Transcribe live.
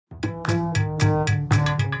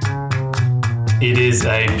It is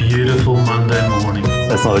a beautiful Monday morning.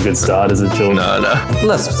 That's not a good start, is it, George? No.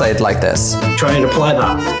 Let's say it like this. Try and apply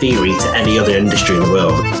that theory to any other industry in the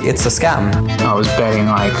world. It's a scam. I was betting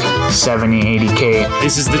like 70, 80K.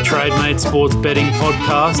 This is the TradeMate Sports Betting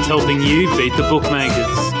Podcast, helping you beat the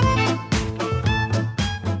bookmakers.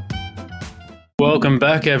 Welcome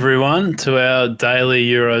back, everyone, to our daily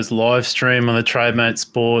Euros live stream on the TradeMate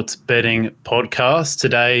Sports Betting Podcast.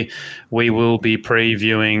 Today, we will be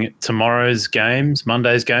previewing tomorrow's games,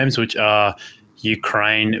 Monday's games, which are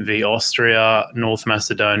Ukraine v Austria, North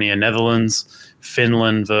Macedonia, Netherlands,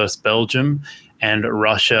 Finland versus Belgium, and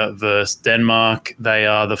Russia versus Denmark. They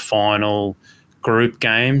are the final group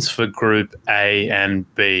games for Group A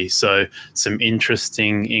and B. So some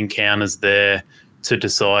interesting encounters there to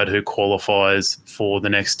decide who qualifies for the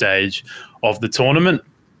next stage of the tournament.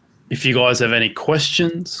 If you guys have any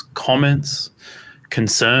questions, comments,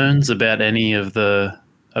 concerns about any of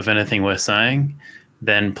anything we're saying,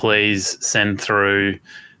 then please send through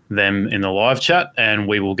them in the live chat and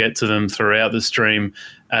we will get to them throughout the stream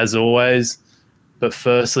as always. But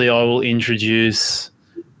firstly, I will introduce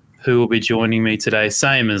who will be joining me today,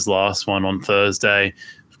 same as last one on Thursday.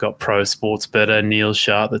 Got pro sports bettor Neil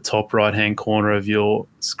Shah at the top right-hand corner of your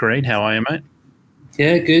screen. How are you, mate?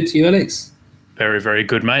 Yeah, good. You, Alex? Very, very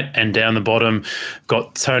good, mate. And down the bottom,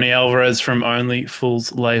 got Tony Alvarez from Only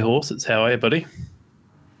Fools Lay Horses. How are you, buddy?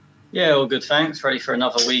 Yeah, all good, thanks. Ready for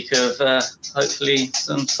another week of hopefully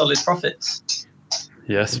some solid profits.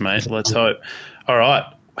 Yes, mate. Let's hope. All right.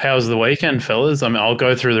 How's the weekend, fellas? I mean, I'll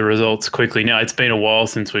go through the results quickly. Now, it's been a while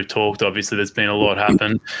since we've talked. Obviously, there's been a lot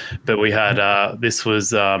happen, but we had this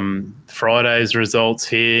was Friday's results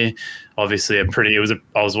here. Obviously, I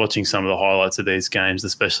was watching some of the highlights of these games,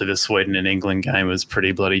 especially the Sweden and England game was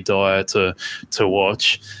pretty bloody dire to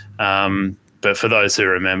watch. But for those who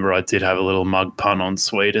remember, I did have a little mug pun on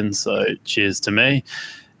Sweden, so cheers to me.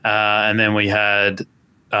 And then we had,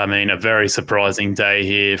 a very surprising day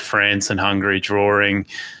here. France and Hungary drawing,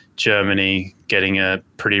 Germany getting a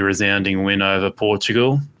pretty resounding win over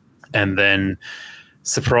Portugal, and then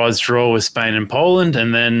surprise draw with Spain and Poland.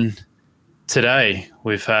 And then today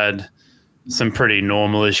we've had some pretty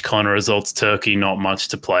normalish kind of results. Turkey, not much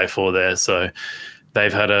to play for there. So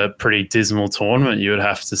they've had a pretty dismal tournament, you would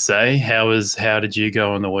have to say. How did you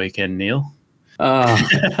go on the weekend, Neil?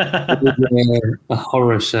 A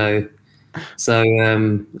horror show. So,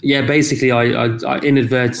 basically I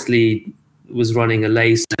inadvertently was running a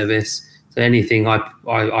lay service. So anything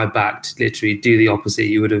I backed, literally do the opposite,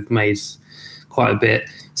 you would have made quite a bit.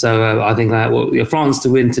 So I think that France to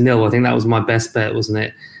win 2-0, I think that was my best bet, wasn't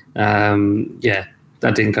it?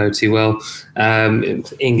 That didn't go too well.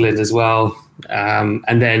 England as well.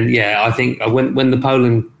 And then, I think when the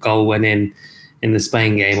Poland goal went in the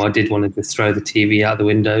Spain game, I did want to just throw the TV out the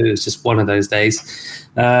window. It was just one of those days.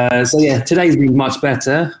 Today's been much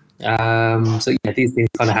better. These things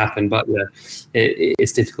kind of happen, but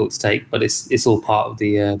it's difficult to take. But it's all part of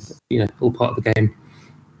the all part of the game.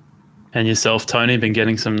 And yourself, Tony, been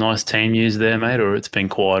getting some nice team news there, mate, or it's been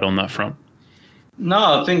quiet on that front? No,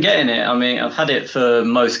 I've been getting it. I mean, I've had it for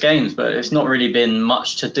most games, but it's not really been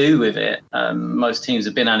much to do with it. Most teams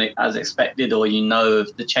have been as expected, or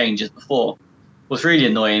of the changes before. What's really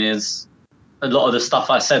annoying is a lot of the stuff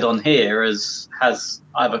I said on here has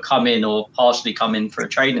either come in or partially come in for a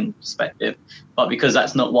trading perspective. But because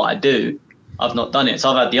that's not what I do, I've not done it. So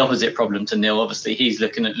I've had the opposite problem to Neil. Obviously, he's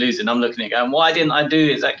looking at losing. I'm looking at going, why didn't I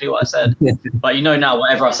do exactly what I said? But now,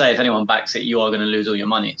 whatever I say, if anyone backs it, you are going to lose all your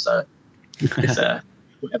money. So it's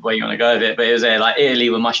whatever way you want to go with it. But it was like Italy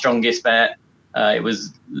were my strongest bet. It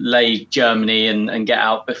was lay Germany and get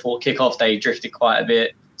out before kickoff. They drifted quite a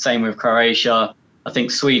bit. Same with Croatia. I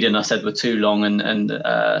think Sweden, I said, were too long and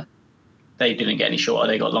they didn't get any shorter.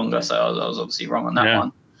 They got longer. So I was obviously wrong on that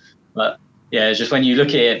one. But it's just when you look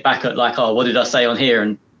at it back at what did I say on here?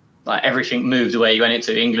 And everything moved the way you went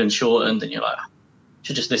into. England shortened and you're like, I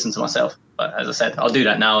should just listen to myself. But as I said, I'll do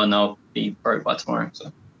that now and I'll be broke by tomorrow.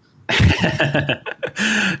 So.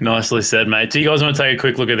 Nicely said, mate. Do you guys want to take a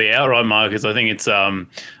quick look at the outright markets? I think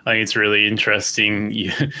it's really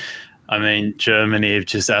interesting. Germany have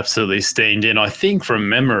just absolutely steamed in. I think from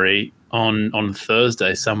memory on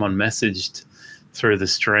Thursday, someone messaged through the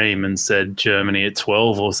stream and said Germany at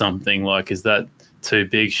 12 or something. Is that too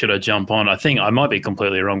big? Should I jump on? I think I might be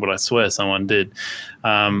completely wrong, but I swear someone did.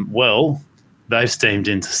 They've steamed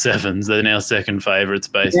into sevens. They're now second favourites,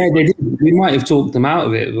 basically. Yeah, they did. We might have talked them out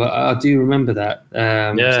of it, but I do remember that.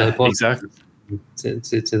 So exactly.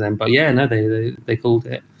 To them. But they called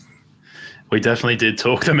it. We definitely did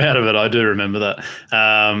talk them out of it. I do remember that.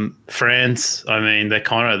 France, I mean, they're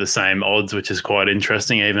kind of the same odds, which is quite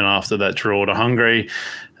interesting, even after that draw to Hungary.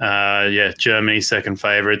 Germany, second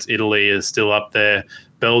favourites. Italy is still up there.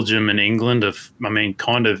 Belgium and England Belgium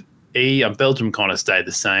kind of stayed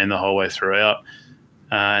the same the whole way throughout.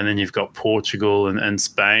 And then you've got Portugal and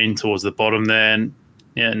Spain towards the bottom there. And,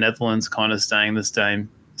 Netherlands kind of staying the same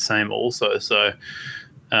also. So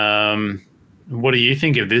what do you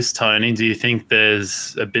think of this, Tony? Do you think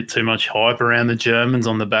there's a bit too much hype around the Germans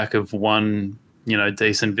on the back of one,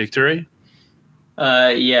 decent victory?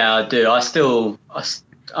 Yeah, I do. I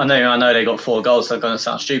know they got 4 goals, so it's going to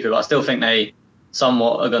sound stupid, but I still think they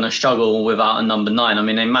somewhat are going to struggle without a number 9. I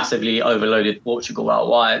mean, they massively overloaded Portugal out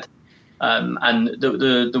wide. And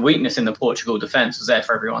the weakness in the Portugal defence was there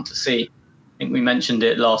for everyone to see. I think we mentioned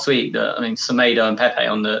it last week that, Semedo and Pepe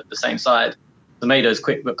on the same side. Semedo's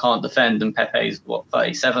quick but can't defend, and Pepe's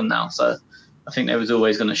 37 now. So I think they was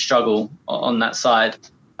always going to struggle on that side.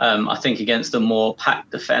 I think against a more packed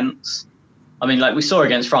defence. Like we saw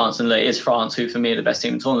against France, and it is France who for me are the best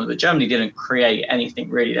team in the tournament, but Germany didn't create anything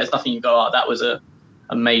really. There's nothing you go, that was a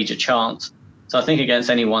major chance. So I think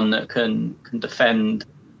against anyone that can defend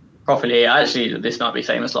properly, actually, this might be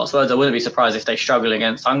famous last words, I wouldn't be surprised if they struggle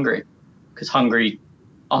against Hungary, because Hungary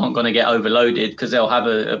aren't going to get overloaded because they'll have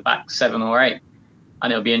a back 7 or 8.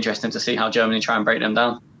 And it'll be interesting to see how Germany try and break them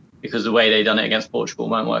down, because the way they done it against Portugal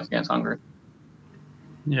won't work against Hungary.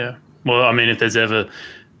 Yeah. Well, if there's ever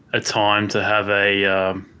a time to have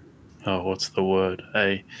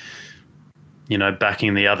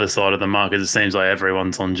backing the other side of the market, it seems like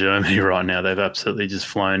everyone's on Germany right now. They've absolutely just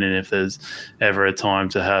flown in. If there's ever a time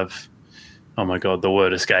to have, oh my God, the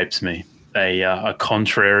word escapes me, a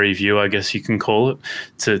contrary view, I guess you can call it,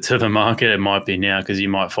 to the market, it might be now, because you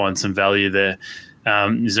might find some value there.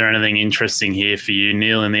 Is there anything interesting here for you,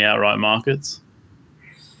 Neil, in the outright markets?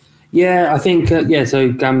 Yeah, I think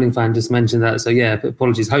so Gambling Fan just mentioned that. So yeah,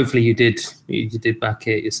 apologies. Hopefully you did back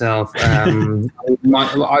it yourself.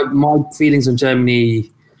 My feelings on Germany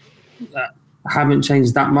haven't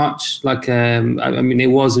changed that much.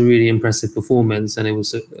 It was a really impressive performance, and it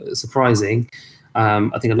was surprising.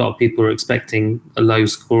 I think a lot of people were expecting a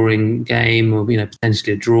low-scoring game, or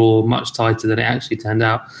potentially a draw, much tighter than it actually turned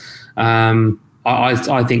out.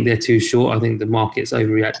 I think they're too short. I think the market's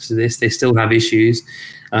overreacted to this. They still have issues.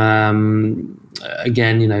 I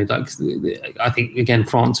think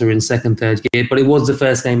France are in second, third gear, but it was the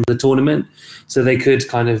first game of the tournament, so they could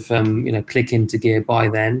kind of click into gear by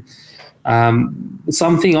then.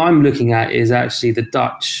 Something I'm looking at is actually the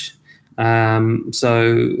Dutch. So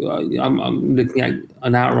I'm looking at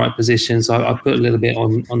an outright position. So I put a little bit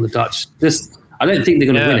on the Dutch. I don't think they're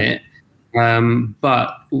going to win it.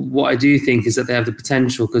 But what I do think is that they have the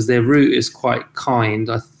potential, because their route is quite kind.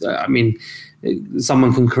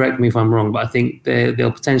 Someone can correct me if I'm wrong, but I think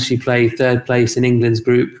they'll potentially play third place in England's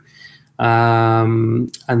group,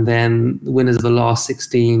 and then the winners of the last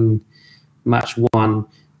 16 match 1.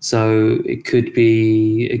 So it could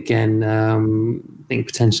be, again, I think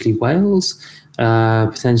potentially Wales,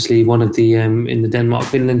 potentially one of the in the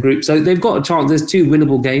Denmark-Finland group. So they've got a chance. There's 2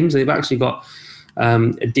 winnable games. They've actually got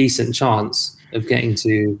a decent chance of getting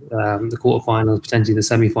to the quarterfinals, potentially the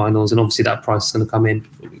semi-finals, and obviously that price is going to come in.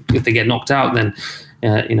 If they get knocked out, then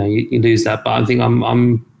you lose that. But I think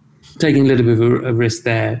I'm taking a little bit of a risk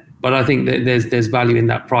there. But I think that there's value in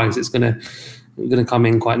that price. It's going to come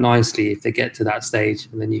in quite nicely if they get to that stage,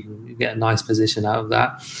 and then you can get a nice position out of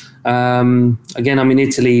that. Again,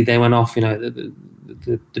 Italy, they went off. The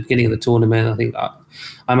beginning of the tournament, I think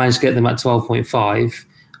I managed to get them at 12.5.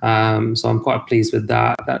 So I'm quite pleased with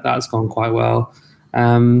that. That's gone quite well.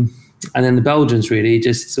 And then the Belgians, really,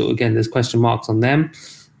 just sort of, again, there's question marks on them.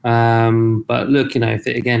 But look,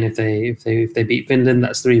 if they beat Finland,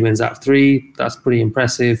 that's 3 wins out of 3. That's pretty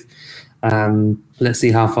impressive. Let's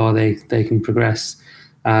see how far they can progress.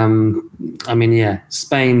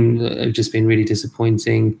 Spain have just been really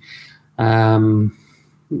disappointing. That's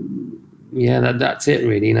it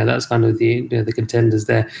really. That's kind of the contenders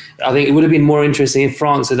there. I think it would have been more interesting if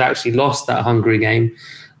France had actually lost that Hungary game.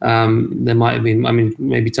 There might have been.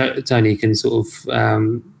 Maybe Tony can sort of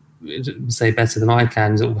say better than I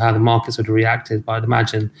can sort of how the markets would have reacted. But I'd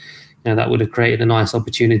imagine that would have created a nice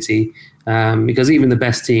opportunity, because even the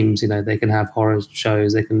best teams, they can have horror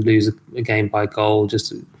shows. They can lose a game by goal.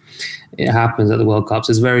 It happens at the World Cups.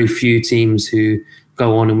 There's very few teams who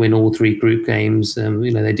go on and win all 3 group games.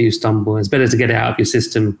 They do stumble. It's better to get it out of your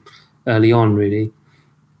system early on, really.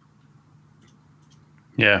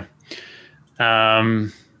 Yeah. All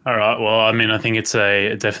right. Well, I think it's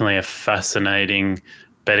definitely a fascinating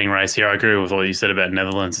betting race here. I agree with what you said about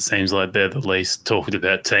Netherlands. It seems like they're the least talked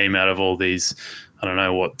about team out of all these, I don't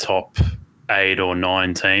know what, top 8 or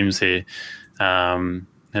 9 teams here. And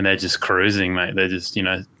they're just cruising, mate. They're just,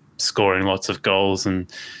 scoring lots of goals and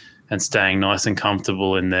staying nice and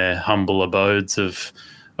comfortable in their humble abodes of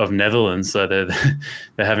Netherlands. So they're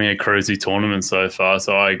having a cruisy tournament so far.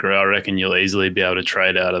 So I agree. I reckon you'll easily be able to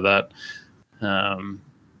trade out of that,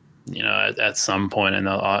 at some point. And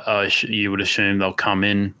you would assume they'll come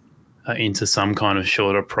into some kind of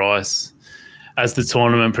shorter price as the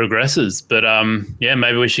tournament progresses. But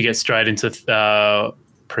maybe we should get straight into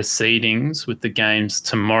proceedings with the games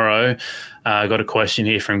tomorrow. I got a question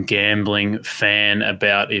here from Gambling Fan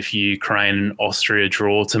about if Ukraine and Austria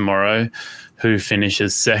draw tomorrow, who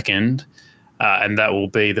finishes second, and that will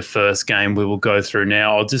be the first game we will go through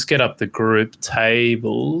now. I'll just get up the group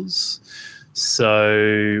tables.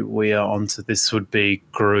 So we are on to, this would be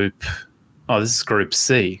this is Group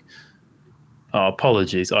C. Oh,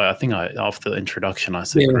 apologies. I think after the introduction I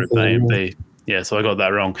said Group A and B. Yeah, so I got that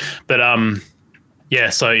wrong. But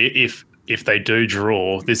so if they do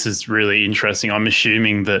draw, this is really interesting. I'm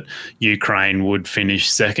assuming that Ukraine would finish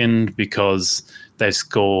second because they've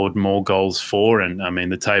scored more goals for, and I mean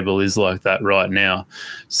the table is like that right now.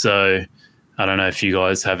 So I don't know if you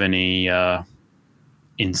guys have any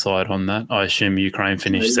insight on that. I assume Ukraine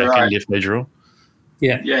finish second right if they draw.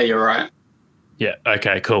 Yeah, you're right. Yeah.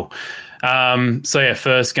 Okay. Cool.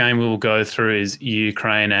 First game we will go through is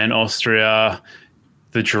Ukraine and Austria.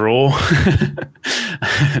 The draw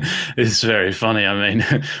is very funny. I mean,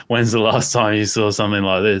 when's the last time you saw something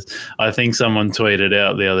like this? I think someone tweeted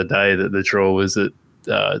out the other day that the draw was at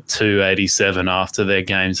 287 after their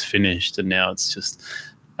game's finished, and now it's just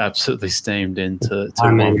absolutely steamed into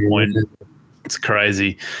 1 point. It's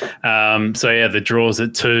crazy. The draw's at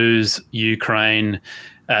 2s, Ukraine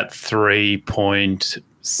at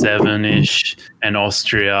 3.7-ish, and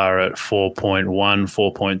Austria are at 4.1,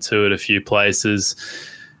 4.2 at a few places.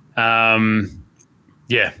 So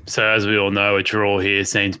as we all know, a draw here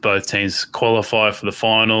seems both teams qualify for the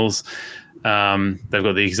finals. They've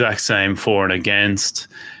got the exact same for and against.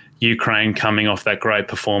 Ukraine coming off that great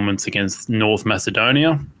performance against North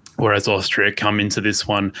Macedonia, whereas Austria come into this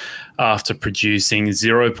one after producing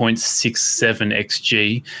 0.67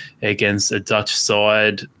 XG against a Dutch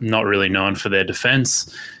side not really known for their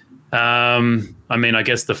defence. I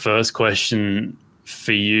guess the first question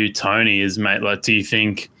for you, Tony, is, mate, like, do you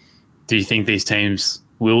think these teams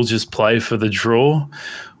will just play for the draw,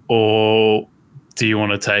 or do you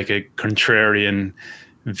want to take a contrarian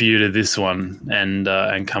view to this one and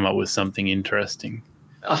come up with something interesting?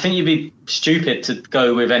 I think you'd be stupid to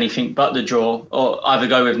go with anything but the draw, or either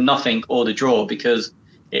go with nothing or the draw, because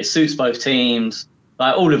it suits both teams.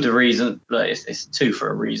 Like, all of the reasons, it's 2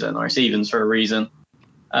 for a reason, or it's evens for a reason.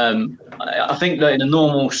 I think that in a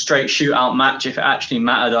normal straight shootout match, if it actually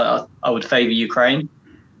mattered, I would favour Ukraine.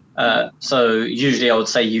 So usually I would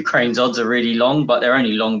say Ukraine's odds are really long, but they're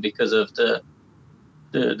only long because of the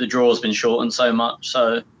draw's been shortened so much.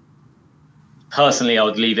 So personally, I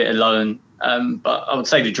would leave it alone. But I would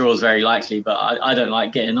say the draw is very likely, but I don't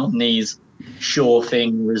like getting on these sure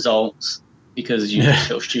thing results because you just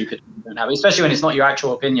feel stupid when you don't have it, especially when it's not your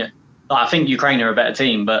actual opinion. Like, I think Ukraine are a better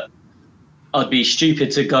team, but I'd be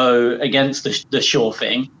stupid to go against the sure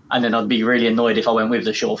thing, and then I'd be really annoyed if I went with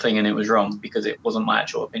the sure thing and it was wrong because it wasn't my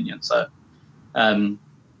actual opinion. So, I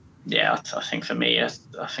think for me,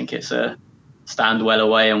 I think it's a stand well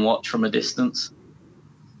away and watch from a distance.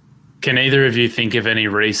 Can either of you think of any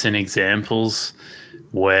recent examples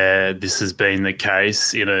where this has been the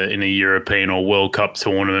case in a European or World Cup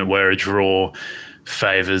tournament where a draw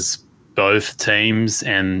favours both teams,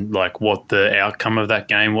 and like what the outcome of that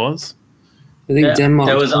game was? I think Denmark.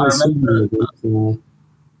 There was. I remember.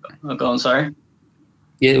 Oh, go on. Sorry.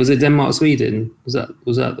 Yeah, was it Denmark-Sweden? Was that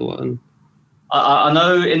the one? I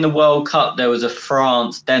know in the World Cup there was a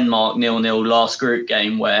France-Denmark 0-0 last group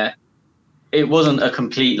game where it wasn't a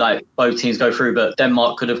complete, like, both teams go through, but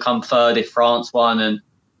Denmark could have come third if France won, and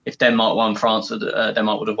if Denmark won,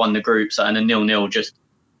 Denmark would have won the group. So, and a 0-0 just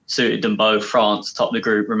suited them both. France topped the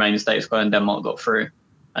group, remained status quo, and Denmark got through.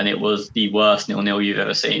 And it was the worst 0-0 you've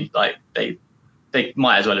ever seen. Like, they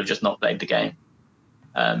might as well have just not played the game.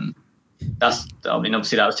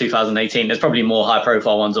 Obviously that was 2018. There's probably more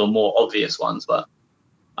high-profile ones or more obvious ones, but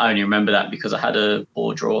I only remember that because I had a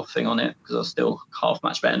board draw thing on it because I was still half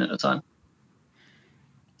match betting at the time.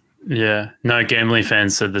 Yeah, no, Gambling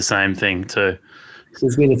fans said the same thing too.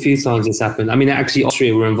 There's been a few times this happened. I mean, actually,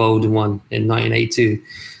 Austria were involved in one in 1982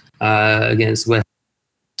 against West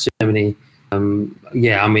Germany.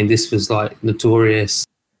 This was like notorious.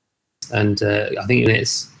 and I think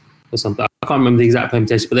minutes or something. I can't remember the exact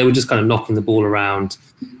permutation, but they were just kind of knocking the ball around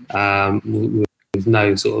with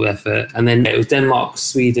no sort of effort. And then it was Denmark,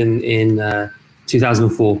 Sweden in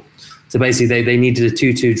 2004. So basically, they needed a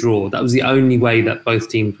 2-2 draw. That was the only way that both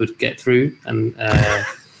teams would get through, and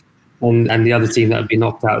the other team that would be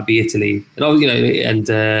knocked out would be Italy. And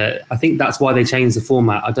I think that's why they changed the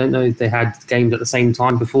format. I don't know if they had games at the same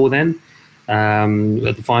time before then,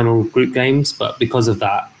 at the final group games, but because of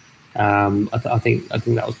that, I think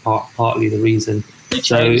that was partly the reason. They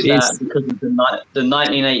changed that because of the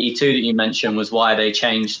 1982 that you mentioned was why they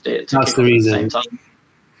changed it. That's the reason. At the same time.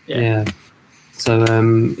 Yeah. So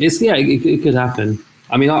it could happen.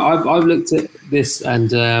 I mean, I've looked at this,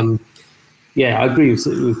 and I agree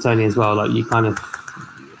with Tony as well. Like, you kind of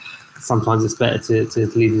sometimes it's better to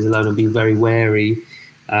leave these alone and be very wary,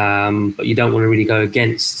 but you don't want to really go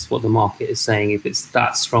against what the market is saying if it's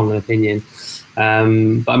that strong an opinion.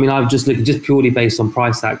 But I mean, I've just looked just purely based on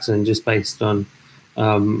price action, just based on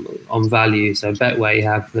value. So Betway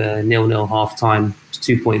have the 0-0 half time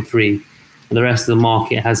 2.3. And the rest of the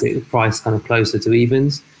market has it priced kind of closer to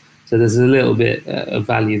evens. So there's a little bit of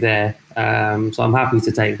value there. So I'm happy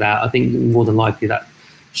to take that. I think more than likely that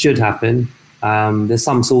should happen. There's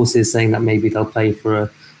some sources saying that maybe they'll play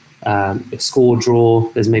for a score draw.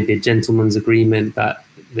 There's maybe a gentleman's agreement that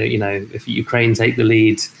if Ukraine take the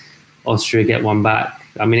lead, Austria get one back.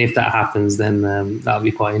 I mean, if that happens, then that'll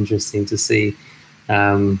be quite interesting to see,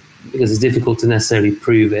 because it's difficult to necessarily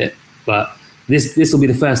prove it. But this will be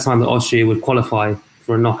the first time that Austria would qualify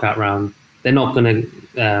for a knockout round. They're not going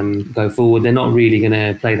to go forward. They're not really going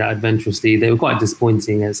to play that adventurously. They were quite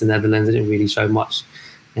disappointing against the Netherlands. They didn't really show much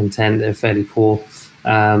intent. They're fairly poor.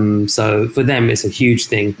 So for them, it's a huge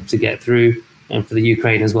thing to get through, and for the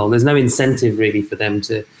Ukraine as well. There's no incentive really for them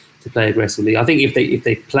to play aggressively. I think if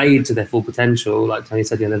they played to their full potential, like Tony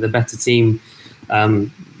said, they're the better team.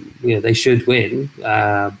 They should win.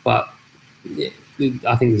 But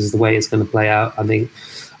I think this is the way it's going to play out. I think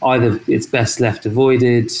either it's best left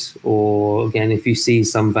avoided, or again, if you see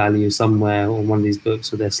some value somewhere on one of these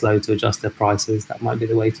books, or they're slow to adjust their prices, that might be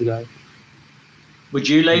the way to go. Would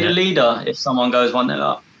you lay the leader if someone goes 1-0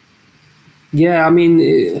 up? Yeah, I mean,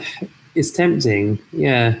 it's tempting.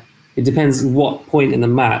 Yeah, it depends what point in the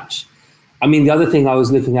match. I mean, the other thing I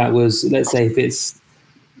was looking at was, let's say if it's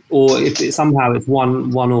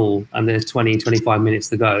 1-1 and there's 20-25 minutes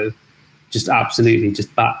to go, just absolutely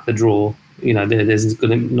just back the draw.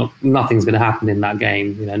 Nothing's going to happen in that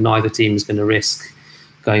game. Neither team is going to risk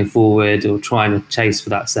going forward or trying to chase for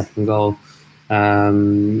that second goal.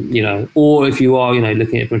 Or if you are,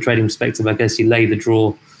 looking at it from a trading perspective, I guess you lay the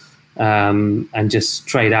draw and just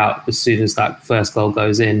trade out as soon as that first goal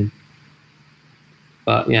goes in.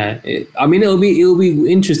 But yeah, it'll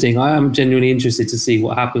be interesting. I am genuinely interested to see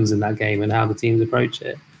what happens in that game and how the teams approach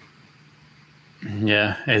it.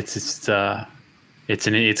 Yeah, it's going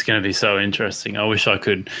to be so interesting. I wish I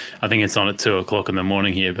could. I think it's on at 2:00 in the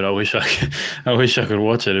morning here, but I wish I could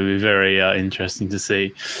watch it. It'd be very interesting to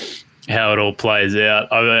see how it all plays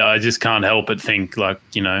out. I just can't help but think like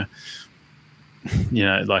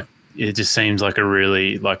it just seems like a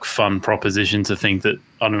really fun proposition to think that,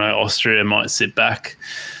 I don't know, Austria might sit back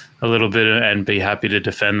a little bit and be happy to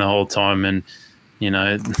defend the whole time, and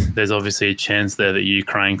there's obviously a chance there that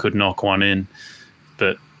Ukraine could knock one in,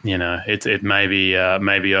 but it maybe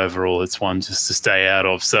overall it's one just to stay out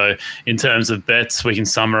of. So in terms of bets, we can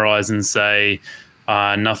summarize and say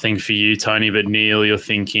nothing for you, Tony, but Neil, you're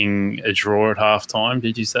thinking a draw at halftime,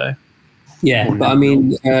 did you say? Yeah, but I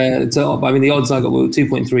mean, the odds I got were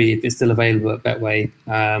 2.3 if it's still available at Betway.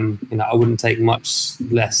 I wouldn't take much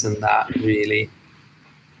less than that, really.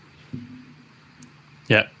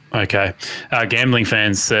 Yeah. Okay. Gambling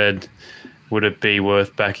fans said, would it be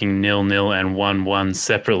worth backing 0-0 and 1-1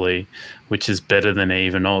 separately, which is better than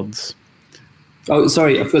even odds? Oh,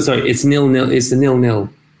 sorry. It's 0-0. It's the 0-0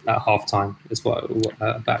 at halftime. Is what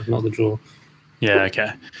back, not the draw. Yeah,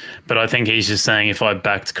 okay. But I think he's just saying if I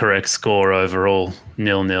backed correct score overall,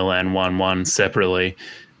 0-0 and 1-1 separately,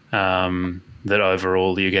 that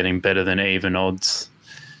overall you're getting better than even odds.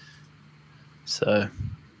 So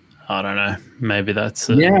I don't know. Maybe that's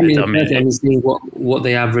I'm seeing what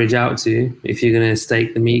they average out to. If you're going to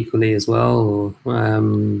stake them equally as well, or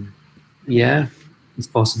it's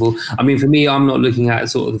possible. I mean, for me, I'm not looking at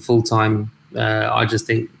sort of the full time. I just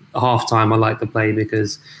think half time I like to play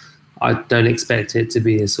because I don't expect it to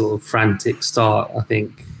be a sort of frantic start. I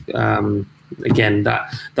think again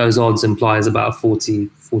that those odds implies about a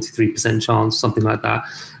 43% chance, something like that.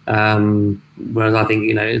 Whereas I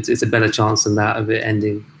think it's a better chance than that of it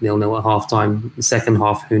ending 0-0 at half time. The second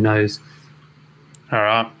half, who knows? All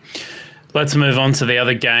right. Let's move on to the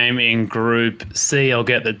other game in Group C. I'll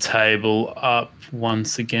get the table up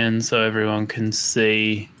once again so everyone can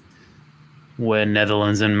see where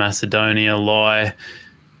Netherlands and Macedonia lie.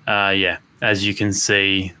 As you can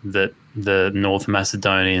see, that the North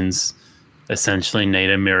Macedonians essentially need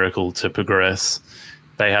a miracle to progress.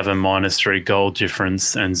 They have a -3 goal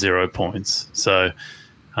difference and 0 points. So,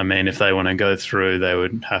 I mean, if they want to go through, they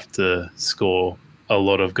would have to score a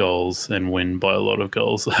lot of goals and win by a lot of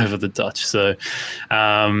goals over the Dutch. So,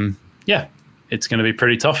 it's going to be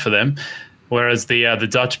pretty tough for them. Whereas the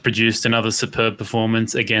Dutch produced another superb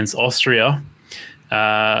performance against Austria.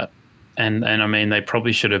 And I mean, they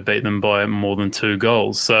probably should have beat them by more than 2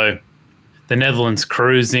 goals. So the Netherlands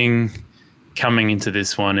cruising, coming into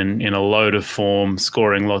this one in a load of form,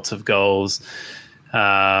 scoring lots of goals.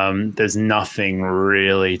 There's nothing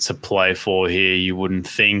really to play for here, you wouldn't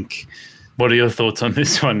think. What are your thoughts on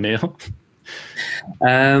this one, Neil?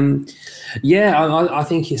 I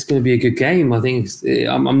think it's going to be a good game. I think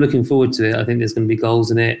I'm looking forward to it. I think there's going to be goals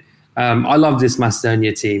in it. I love this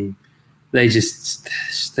Macedonia team. They just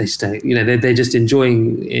don't, they're just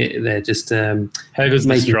enjoying it. They're just how good's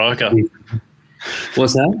the striker?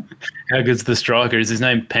 What's that? How good's the striker? Is his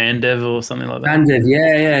name Pandev or something like that? Pandev,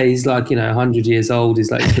 yeah. He's like 100 years old. He's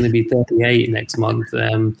going to be 38 next month.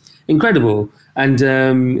 Incredible. And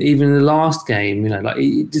even in the last game,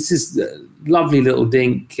 this is a lovely little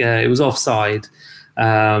dink. It was offside.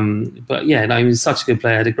 But yeah, he's such a good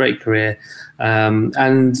player, had a great career.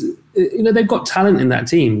 And they've got talent in that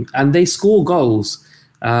team and they score goals.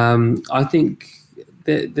 I think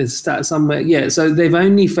there's stats somewhere. Yeah, so they've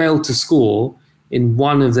only failed to score in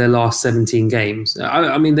one of their last 17 games.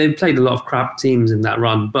 I mean, they've played a lot of crap teams in that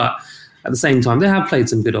run, but at the same time, they have played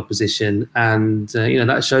some good opposition, and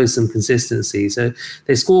that shows some consistency. So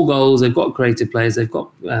they score goals. They've got creative players. They've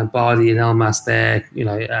got Bardi and Elmas there,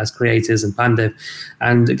 as creators, and Pandev.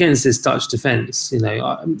 And against this Dutch defence,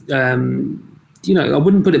 I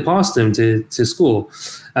wouldn't put it past them to score.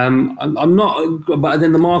 I'm not, but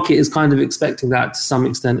then the market is kind of expecting that to some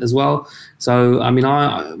extent as well. So I mean,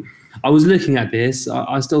 I was looking at this.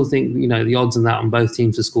 I still think, the odds on that on both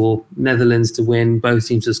teams to score, Netherlands to win, both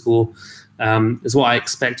teams to score, is what I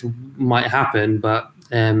expect might happen. But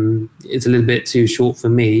it's a little bit too short for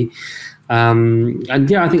me. And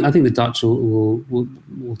yeah, I think the Dutch will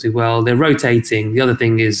do well. They're rotating. The other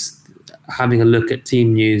thing is having a look at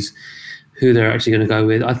team news, who they're actually going to go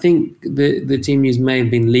with. I think the team news may have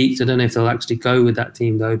been leaked. I don't know if they'll actually go with that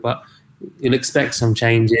team though, but you'll expect some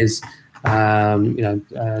changes. Daniel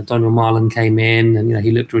Marlon came in and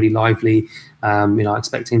he looked really lively. I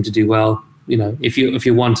expect him to do well. If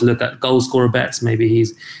you want to look at goal scorer bets, maybe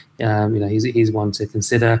he's one to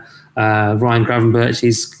consider. Ryan Gravenberch,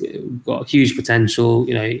 he's got huge potential.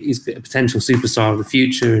 He's a potential superstar of the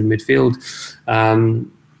future in midfield.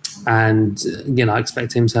 I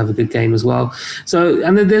expect him to have a good game as well. So,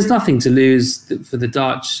 and there's nothing to lose for the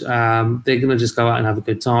Dutch. They're going to just go out and have a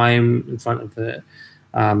good time in front of a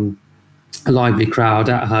lively crowd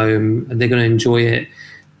at home, and they're going to enjoy it.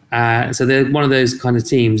 So they're one of those kind of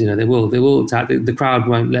teams. They will attack. The crowd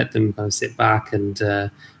won't let them kind of sit back and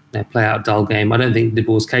play out a dull game. I don't think De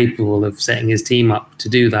Boer's capable of setting his team up to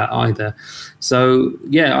do that either. So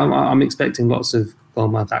yeah, I'm expecting lots of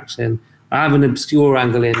goalmouth action. I have an obscure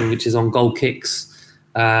angle in, which is on goal kicks.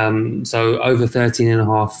 So over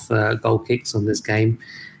 13.5 goal kicks on this game.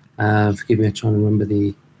 Forgive me, I'm trying to remember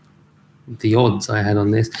the odds I had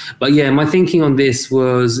on this. But yeah, my thinking on this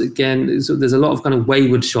was, again, there's a lot of kind of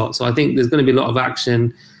wayward shots. So I think there's going to be a lot of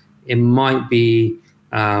action. It might be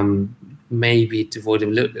maybe devoid of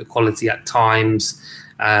a little bit of quality at times.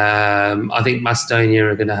 I think Macedonia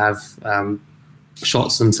are going to have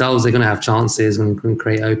shots themselves. They're going to have chances and can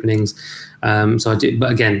create openings. So I do,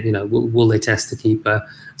 but again, will they test the keeper?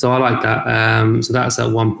 So I like that. So that's at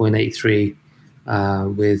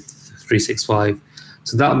 1.83 with 365.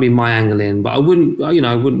 So that would be my angle in. But I wouldn't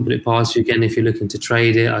put it past you again if you're looking to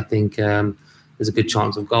trade it. I think there's a good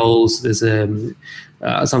chance of goals. There's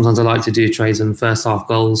sometimes I like to do trades on first half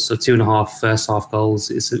goals. So 2.5 first half goals.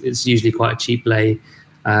 It's usually quite a cheap play.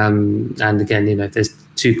 And again, if there's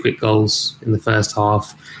 2 quick goals in the first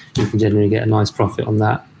half, you can generally get a nice profit on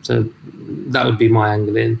that. So that would be my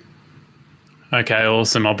angle in. Okay,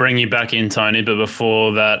 awesome. I'll bring you back in, Tony. But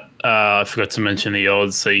before that, I forgot to mention the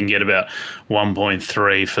odds. So you can get about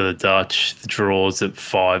 1.3 for the Dutch. The draws at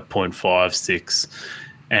 5.56,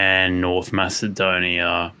 and North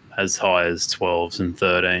Macedonia as high as 12s and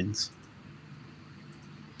 13s.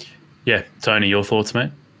 Yeah, Tony, your thoughts,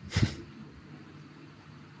 mate?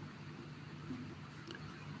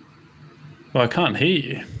 Well, I can't hear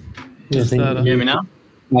you. Can you hear me now?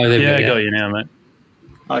 Oh, there we Yeah, I go. got you now, mate.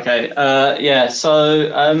 Okay.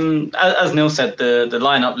 So as Neil said, the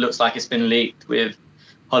lineup looks like it's been leaked with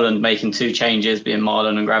Holland making 2 changes, being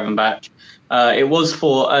Marlon and Gravenbach. It was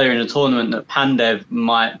for earlier in the tournament that Pandev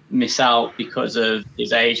might miss out because of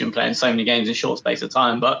his age and playing so many games in a short space of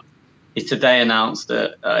time. But he's today announced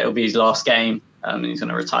that it'll be his last game and he's going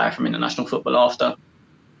to retire from international football after.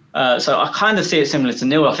 So I kind of see it similar to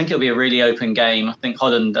Neil. I think it'll be a really open game. I think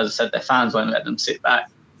Holland, as I said, their fans won't let them sit back.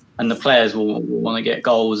 And the players will want to get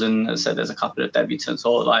goals. And as I said, there's a couple of debutants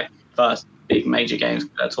or like first big major games,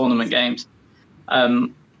 tournament games.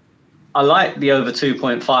 I like the over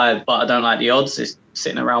 2.5, but I don't like the odds. It's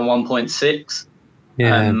sitting around 1.6.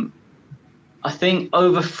 Yeah. I think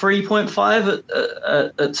over 3.5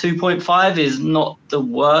 at 2.5 is not the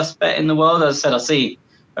worst bet in the world. As I said, I see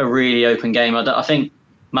a really open game. I think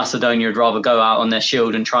Macedonia would rather go out on their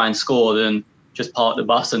shield and try and score than just park the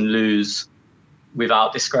bus and lose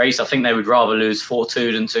without disgrace. I think they would rather lose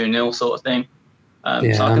 4-2 than 2-0 sort of thing.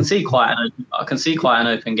 So I can see quite an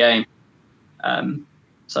open game.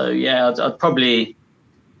 So yeah, I'd probably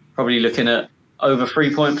looking at over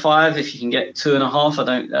 3.5 if you can get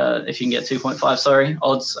 2.5. If you can get 2.5, sorry,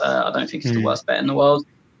 odds. I don't think it's the worst bet in the world.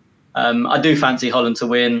 I do fancy Holland to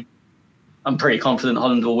win. I'm pretty confident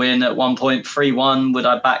Holland will win at 1.31. Would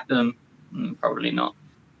I back them? Probably not.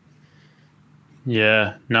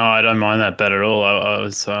 Yeah, no, I don't mind that bet at all. I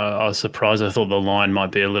was surprised. I thought the line might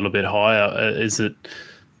be a little bit higher. Is it?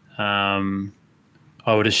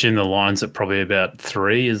 I would assume the line's at probably about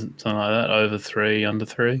 3, is it something like that? Over 3, under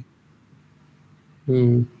 3.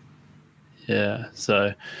 Yeah.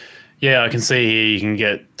 So, yeah, I can see here you can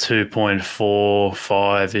get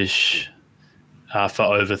 2.45 ish for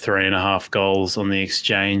over 3.5 goals on the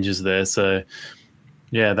exchanges there. So,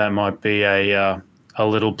 yeah, that might be a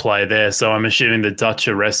little play there. So I'm assuming the Dutch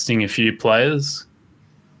are resting a few players.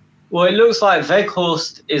 Well, it looks like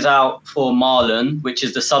Weghorst is out for Marlon, which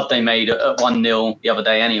is the sub they made at 1-0 the other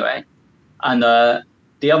day anyway. And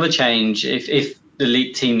the other change, if the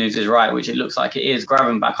league team news is right, which it looks like it is,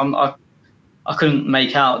 Gravenbach, I couldn't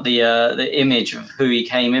make out the image of who he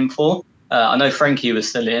came in for. I know Frankie was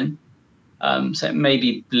still in. So it may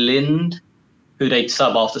be Blind, who they'd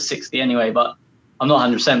sub after 60 anyway, but I'm not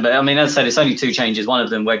 100%. But I mean, as I said, it's only 2 changes. One of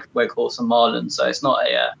them, Weghorst and Marlon. So it's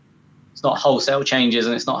not wholesale changes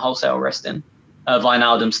and it's not wholesale resting.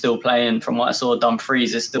 Wijnaldum's still playing. From what I saw,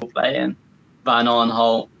 Dumfries is still playing. Van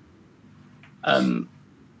Arnholt.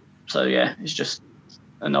 So yeah, it's just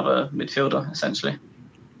another midfielder essentially.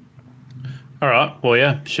 All right. Well,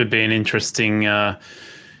 yeah, should be an interesting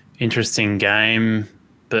game.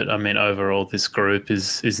 But I mean, overall, this group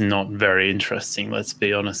is not very interesting. Let's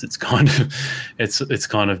be honest. It's kind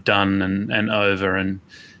of done and over, and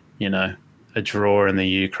you know, a draw in the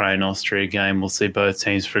Ukraine-Austria game will see both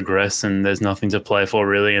teams progress, and there's nothing to play for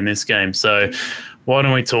really in this game. So, why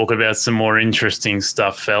don't we talk about some more interesting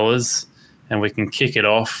stuff, fellas? And we can kick it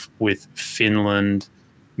off with Finland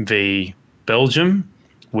v Belgium,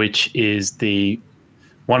 which is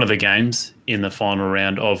one of the games in the final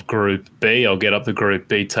round of Group B. I'll get up the Group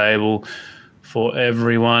B table for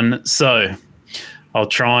everyone. So I'll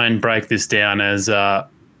try and break this down as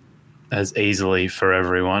easily for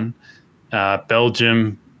everyone.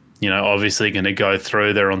 Belgium, you know, obviously going to go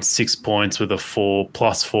through. They're on 6 points with a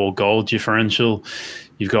 +4 goal differential.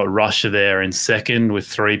 You've got Russia there in second with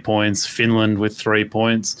 3 points, Finland with 3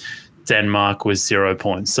 points, Denmark with 0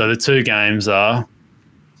 points. So the 2 games are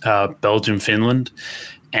Belgium, Finland,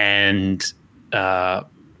 and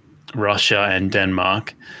Russia and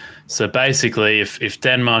Denmark. So basically, if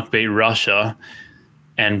Denmark beat Russia,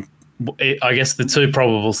 and I guess the 2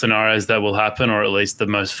 probable scenarios that will happen, or at least the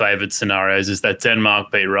most favoured scenarios, is that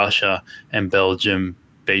Denmark beat Russia and Belgium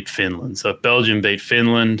beat Finland. So if Belgium beat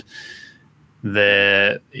Finland,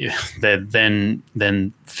 then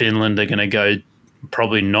Finland are going to go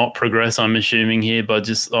probably not progress, I'm assuming here, but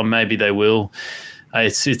or maybe they will.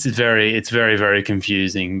 It's very, very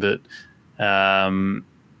confusing. But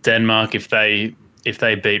Denmark, if they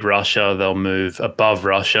beat Russia, they'll move above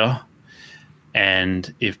Russia,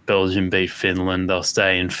 and if Belgium beat Finland, they'll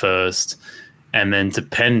stay in first. And then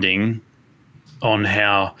depending on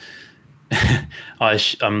how I'm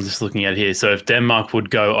just looking at here. So if Denmark would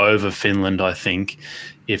go over Finland, I think,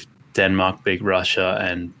 if Denmark beat Russia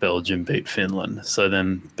and Belgium beat Finland. So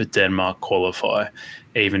then Denmark qualify,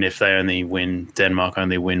 even if they only win, Denmark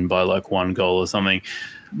only win by like 1 goal or something.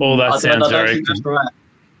 All that sounds very... That's right.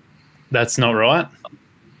 That's not right?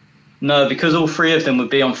 No, because all 3 of them would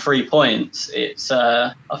be on 3 points. It's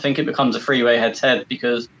I think it becomes a 3-way head-to-head,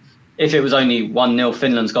 because if it was only 1-0,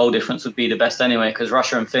 Finland's goal difference would be the best anyway, because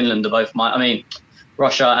Russia and Finland are both...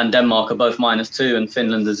 Russia and Denmark are both -2 and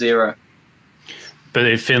Finland are 0. But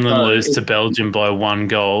if Finland lose to Belgium by 1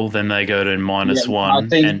 goal, then they go to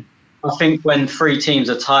 -1. I think when 3 teams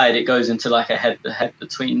are tied, it goes into like a head-to-head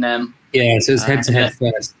between them. Yeah, so it's head-to-head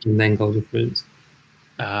first and then goal difference.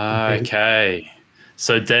 Okay.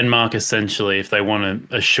 So Denmark, essentially, if they want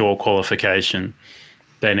a sure qualification,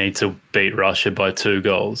 they need to beat Russia by 2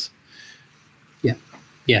 goals.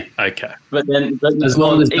 Yeah. Okay. But then, as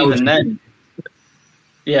long as even then,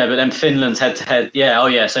 yeah. But then Finland's head-to-head. Yeah. Oh,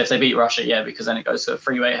 yeah. So if they beat Russia, yeah, because then it goes to a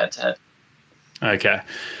 3-way head-to-head. Okay.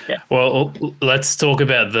 Yeah. Well, let's talk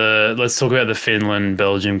about the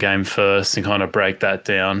Finland-Belgium game first and kind of break that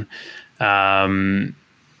down.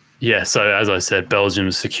 So as I said,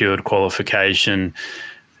 Belgium secured qualification,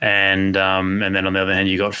 and then on the other hand,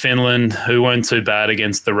 you got Finland, who weren't too bad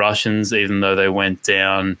against the Russians, even though they went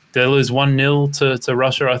down. Did they lose 1-0 to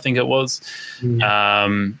Russia? I think it was.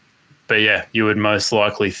 But yeah, you would most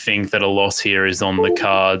likely think that a loss here is on the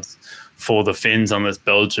cards for the Finns, unless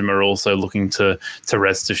Belgium are also looking to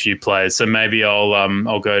rest a few players. So maybe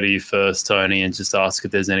I'll go to you first, Tony, and just ask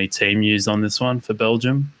if there's any team news on this one for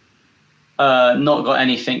Belgium. Not got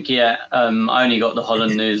anything yet. I only got the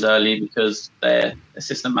Holland news early because their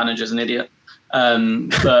assistant manager's an idiot.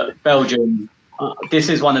 But Belgium, this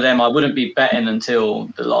is one of them I wouldn't be betting until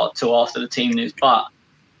after the team news. But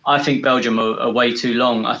I think Belgium are way too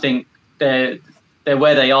long. I think they're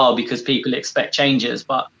where they are because people expect changes,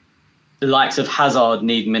 but the likes of Hazard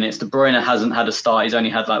need minutes. De Bruyne hasn't had a start. He's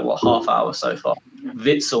only had half hour so far.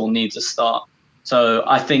 Witsel needs a start. So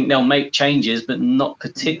I think they'll make changes, but not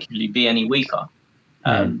particularly be any weaker.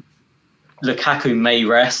 Lukaku may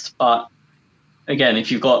rest, but again,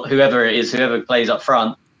 if you've got whoever plays up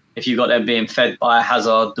front, if you've got them being fed by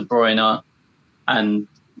Hazard, De Bruyne, and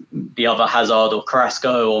the other Hazard or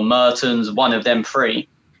Carrasco or Mertens, one of them 3,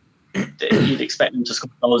 you'd expect them to score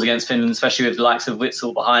goals against Finland, especially with the likes of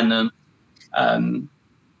Witsel behind them.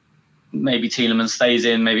 Maybe Tielemans stays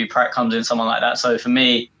in, maybe Pratt comes in, someone like that. So for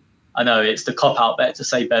me, I know it's the cop-out bet to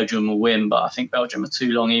say Belgium will win, but I think Belgium are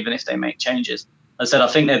too long even if they make changes. As I said, I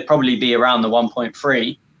think they'd probably be around the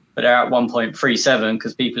 1.3, but they're at 1.37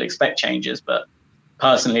 because people expect changes. But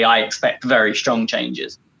personally, I expect very strong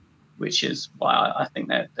changes, which is why I think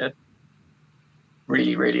they're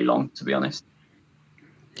really, really long, to be honest.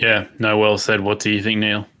 Yeah, no, well said. What do you think,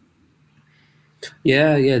 Neil?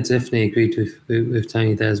 Yeah, definitely agreed with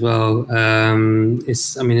Tony there as well.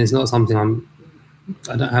 It's not something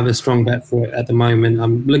I don't have a strong bet for it at the moment.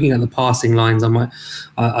 I'm looking at the passing lines.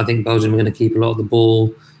 I think Belgium are going to keep a lot of the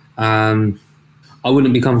ball. I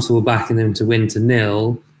wouldn't be comfortable backing them to win to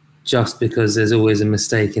 0, just because there's always a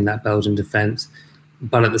mistake in that Belgian defence.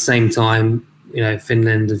 But at the same time,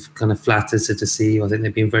 Finland have kind of flattered to deceive. I think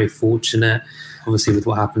they've been very fortunate, obviously, with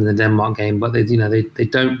what happened in the Denmark game. But they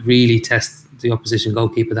don't really test the opposition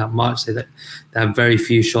goalkeeper that much. They have very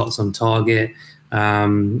few shots on target.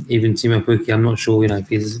 Even Timo Pukki, I'm not sure, if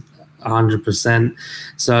he's 100%.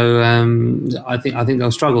 So I think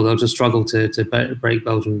they'll struggle. They'll just struggle to break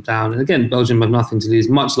Belgium down. And again, Belgium have nothing to lose,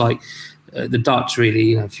 much like the Dutch.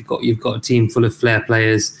 Really, if you've got a team full of flair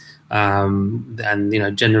players,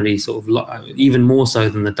 and generally sort of even more so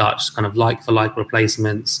than the Dutch, kind of like for like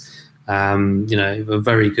replacements. A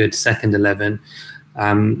very good second 11.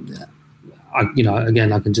 I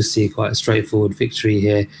can just see quite a straightforward victory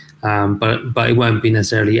here, but it won't be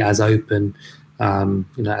necessarily as open,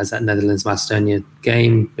 as that Netherlands-Macedonia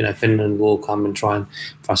game. Finland will come and try and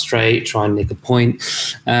frustrate, try and nick a point.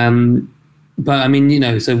 But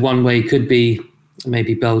so one way could be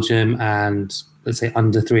maybe Belgium and let's say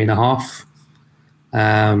under 3.5.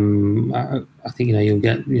 I think you'll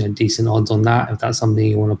get decent odds on that if that's something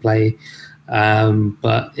you want to play,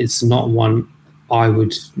 but it's not one I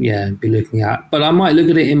would be looking at. But I might look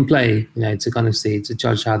at it in play, to kind of to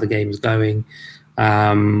judge how the game is going,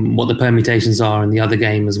 what the permutations are in the other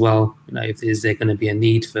game as well. Is there going to be a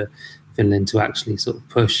need for Finland to actually sort of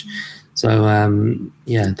push? So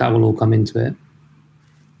that will all come into it.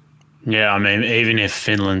 Yeah, even if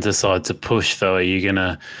Finland decide to push, though, are you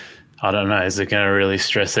gonna? I don't know. Is it going to really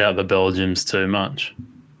stress out the Belgians too much?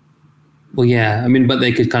 Well, yeah. But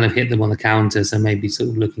they could kind of hit them on the counter, so maybe sort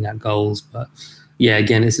of looking at goals. But yeah,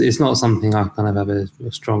 again, it's not something I kind of have a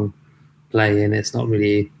strong play in. It's not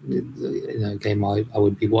really a game I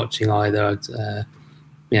would be watching either.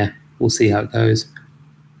 We'll see how it goes.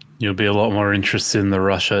 You'll be a lot more interested in the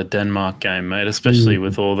Russia-Denmark game, mate, especially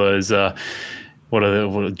with all those what are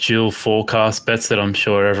the dual forecast bets that I'm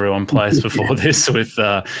sure everyone plays before this with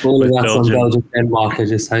all with of us Belgium. on Belgium, Denmark are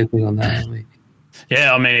just hoping on that, aren't we?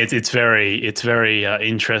 Yeah, I mean it's very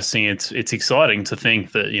interesting. It's exciting to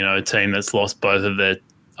think that a team that's lost both of their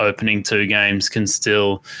opening 2 games can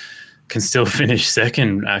still finish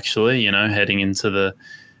second. Actually, heading into the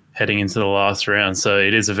last round. So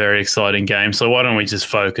it is a very exciting game. So why don't we just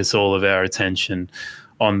focus all of our attention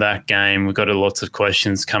on that game? We've got lots of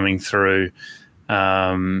questions coming through.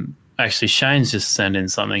 Actually, Shane's just sent in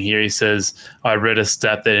something here. He says, I read a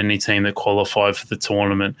stat that any team that qualified for the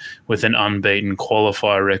tournament with an unbeaten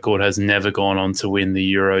qualifier record has never gone on to win the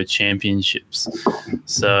Euro Championships.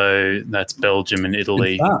 So that's Belgium and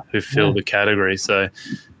Italy who fill the category. So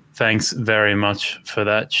thanks very much for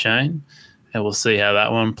that, Shane. And we'll see how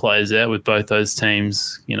that one plays out with both those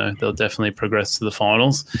teams. They'll definitely progress to the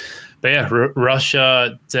finals. But yeah,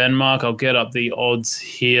 Russia, Denmark, I'll get up the odds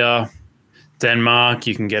here. Denmark,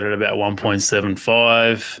 you can get it about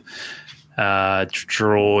 1.75.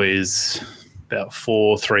 Draw is about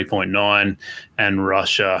 3.9. And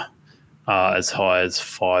Russia as high as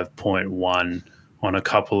 5.1 on a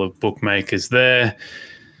couple of bookmakers there.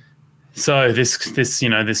 So this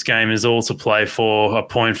game is all to play for. A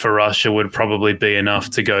point for Russia would probably be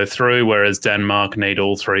enough to go through, whereas Denmark need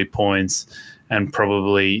all 3 points and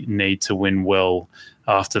probably need to win well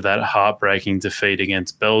after that heartbreaking defeat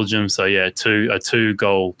against Belgium. So yeah, a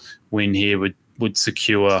 2-goal win here would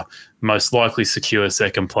most likely secure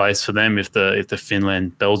second place for them if the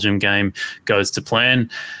Finland-Belgium game goes to plan.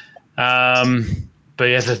 But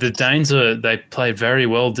yeah, the Danes they played very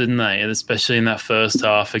well, didn't they? And especially in that first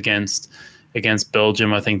half against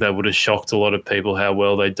Belgium, I think that would have shocked a lot of people how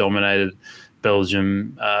well they dominated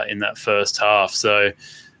Belgium in that first half. So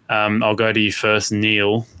I'll go to you first,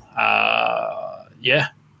 Neil. Yeah,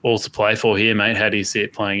 all to play for here, mate. How do you see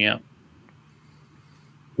it playing out?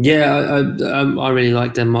 Yeah, I really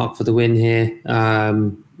like Denmark for the win here.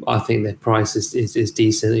 I think their price is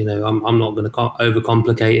decent. I'm not going to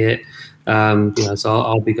overcomplicate it. So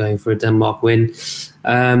I'll be going for a Denmark win.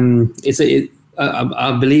 I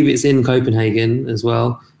believe it's in Copenhagen as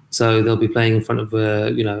well, so they'll be playing in front of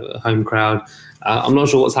a home crowd. I'm not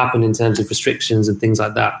sure what's happened in terms of restrictions and things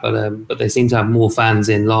like that, but they seem to have more fans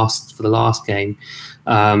in for the last game,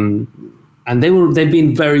 and they've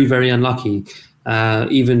been very, very unlucky.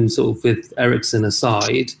 Even sort of with Eriksen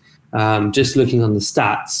aside, just looking on the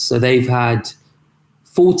stats, so they've had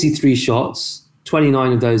 43 shots,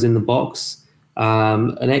 29 of those in the box,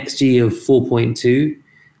 an XG of 4.2,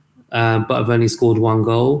 but have only scored 1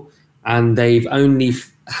 goal, and they've only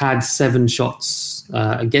had 7 shots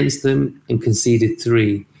against them and conceded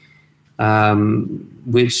 3,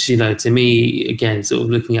 which to me, again, sort of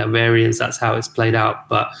looking at variance, that's how it's played out.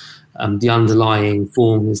 But the underlying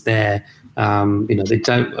form is there. They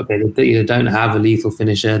don't have a lethal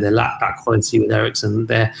finisher. They lack that quality with Eriksen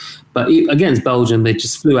there. But against Belgium, they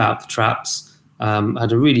just flew out the traps.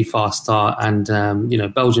 Had a really fast start, and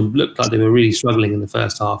Belgium looked like they were really struggling in the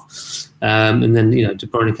first half. And then De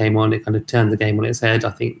Bruyne came on, it kind of turned the game on its head.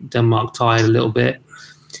 I think Denmark tired a little bit,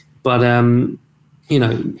 but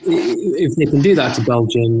if they can do that to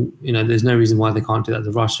Belgium, there's no reason why they can't do that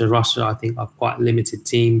to Russia. Russia, I think, are quite a limited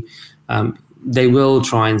team. They will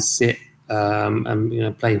try and sit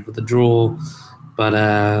and play for the draw, but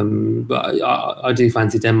I do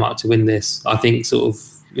fancy Denmark to win this. I think sort of.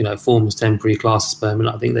 Form is temporary, class is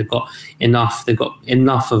permanent. I think they've got enough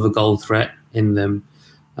of a goal threat in them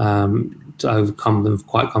to overcome them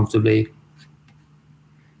quite comfortably.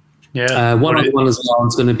 Yeah. One other one as well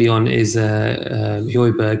it's going to be on is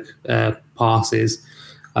Højbjerg passes.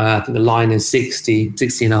 I think the line is 60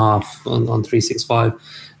 and a half on 365.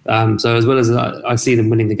 So as well as I see them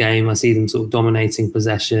winning the game, I see them sort of dominating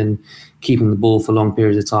possession, keeping the ball for long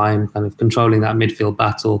periods of time, kind of controlling that midfield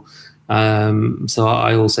battle. So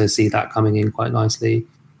I also see that coming in quite nicely.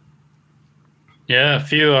 Yeah, a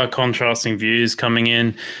few contrasting views coming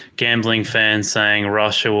in. Gambling fans saying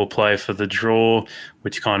Russia will play for the draw,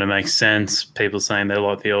 which kind of makes sense. People saying they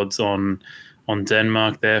like the odds on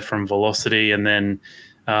Denmark there from Velocity. And then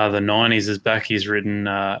the 90s is back. He's written,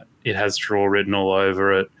 it has draw written all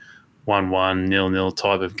over it. 1-1, 0-0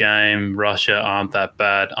 type of game. Russia aren't that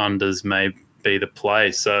bad. Unders may be the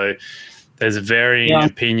play. So there's varying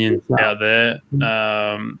opinions out there.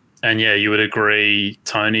 And yeah, you would agree,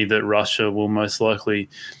 Tony, that Russia will most likely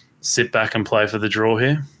sit back and play for the draw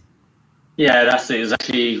here? Yeah, that's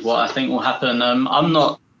exactly what I think will happen. I'm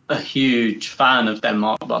not a huge fan of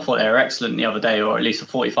Denmark, but I thought they were excellent the other day, or at least for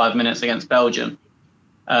 45 minutes against Belgium.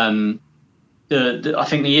 I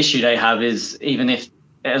think the issue they have is, even if,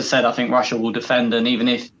 as I said, I think Russia will defend, and even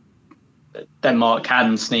if Denmark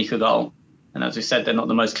can sneak a goal, and as we said, they're not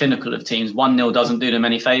the most clinical of teams, 1-0 doesn't do them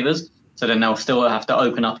any favours. So then they'll still have to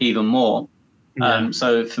open up even more.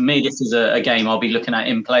 So for me, this is a game I'll be looking at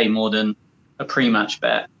in play more than a pre-match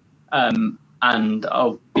bet. And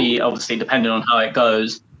I'll be obviously, depending on how it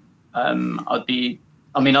goes, I'd be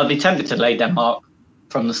tempted to lay Denmark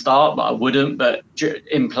from the start, but I wouldn't. But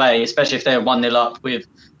in play, especially if they're 1-0 up with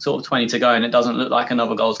sort of 20 to go and it doesn't look like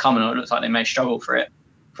another goal's coming, or it looks like they may struggle for it,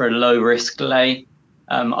 for a low risk lay,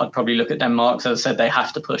 I'd probably look at Denmark. So as I said, they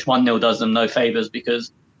have to push. 1-0 does them no favours,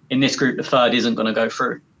 because in this group, the third isn't going to go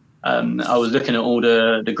through. I was looking at all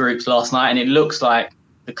the groups last night, and it looks like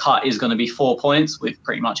the cut is going to be 4 points with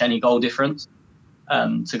pretty much any goal difference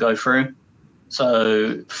to go through.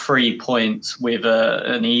 So 3 points with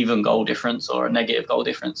an even goal difference or a negative goal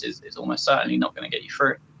difference is almost certainly not going to get you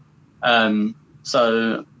through.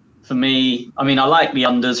 So for me, I mean, I like the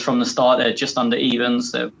unders from the start. They're just under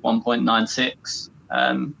evens. They're 1.96,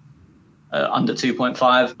 under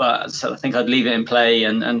 2.5. But so I think I'd leave it in play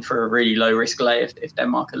and for a really low risk lay if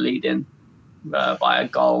Denmark are leading by a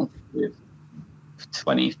goal with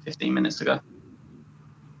 15 minutes to go.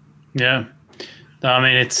 Yeah. I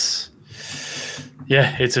mean, it's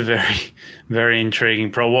a very, very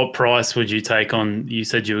intriguing pro. What price would you take on? You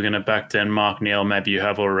said you were going to back Denmark, Neil. Maybe you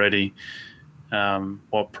have already.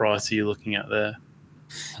 What price are you looking at there?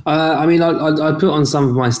 I mean, I put on some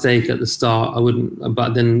of my stake at the start. I wouldn't,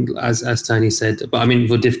 but then as Tony said, but I mean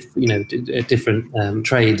for a different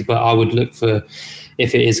trade. But I would look for,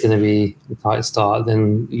 if it is going to be a tight start,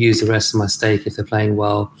 then use the rest of my stake if they're playing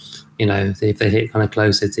well. If they hit kind of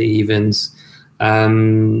closer to evens.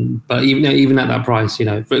 But even at that price,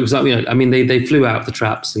 for example, I mean, they flew out of the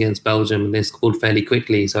traps against Belgium and they scored fairly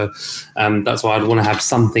quickly. So that's why I'd want to have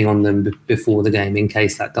something on them before the game in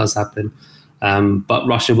case that does happen. But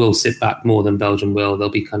Russia will sit back more than Belgium will. They'll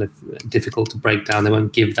be kind of difficult to break down. They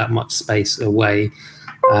won't give that much space away.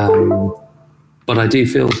 But I do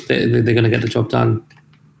feel they're going to get the job done.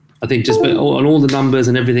 I think just on all the numbers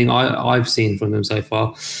and everything I've seen from them so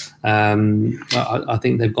far, I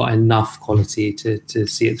think they've got enough quality to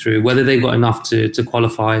see it through. Whether they've got enough to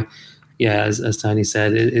qualify, as Tony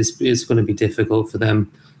said, it's going to be difficult for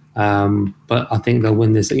them. But I think they'll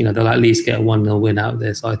win this. They'll at least get a 1-0 win out of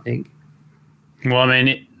this, I think. Well, I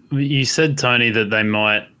mean, you said, Tony, that they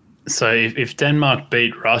might. So if Denmark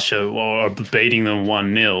beat Russia or beating them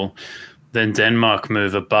 1-0, then Denmark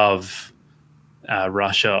move above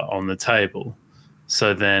Russia on the table.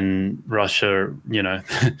 So then Russia, they're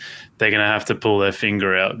going to have to pull their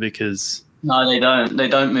finger out because... No, they don't. They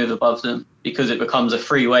don't move above them because it becomes a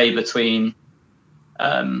freeway between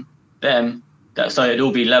them. So it'd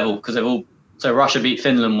all be level because So Russia beat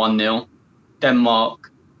Finland 1-0.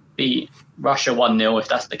 Denmark beat Russia 1-0 if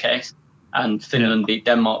that's the case. And Finland beat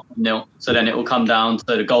Denmark 1-0. So then it will come down to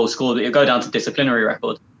the goal scored. It'll go down to disciplinary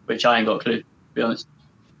record, which I ain't got a clue, to be honest.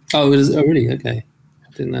 Oh, really? Okay.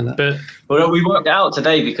 I didn't know that. But we worked it out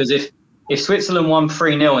today because if Switzerland won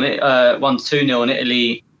 3-0 and it won 2-0 and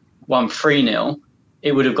Italy won 3-0,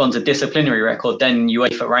 it would have gone to disciplinary record, then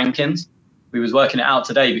UEFA rankings. We was working it out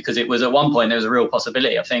today because it was at one point there was a real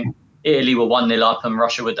possibility. I think Italy were 1-0 up and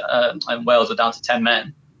Russia would and Wales were down to 10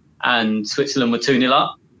 men, and Switzerland were 2-0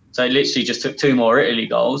 up. So it literally just took 2 more Italy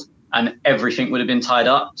goals and everything would have been tied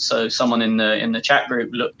up. So someone in the chat group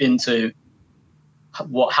looked into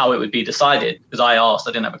how it would be decided because I asked,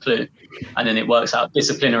 I didn't have a clue, and then it works out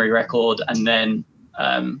disciplinary record and then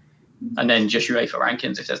just UEFA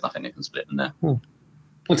rankings if there's nothing that can split them there.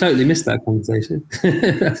 I totally missed that conversation.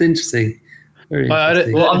 That's interesting. Very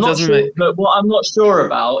interesting. But what I'm not sure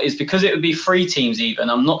about is because it would be 3 teams even.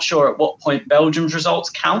 I'm not sure at what point Belgium's results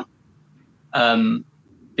count.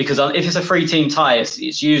 Because if it's a 3-team tie,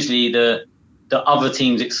 it's usually the other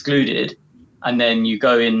teams excluded, and then you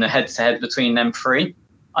go in the head-to-head between them 3.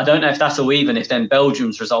 I don't know if that's all even, if then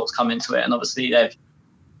Belgium's results come into it. And obviously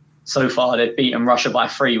so far they've beaten Russia by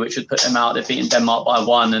 3, which would put them out. They've beaten Denmark by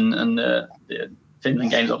 1, and the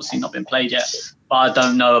Finland game's obviously not been played yet. But I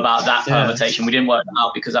don't know about that permutation. We didn't work that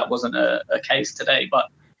out because that wasn't a case today. But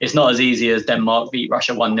it's not as easy as Denmark beat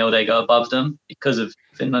Russia 1-0, they go above them because of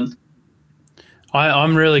Finland.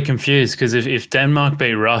 I'm really confused because if Denmark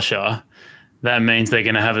beat Russia, that means they're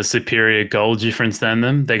going to have a superior goal difference than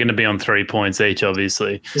them. They're going to be on 3 points each,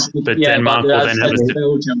 obviously. But Denmark will then have a...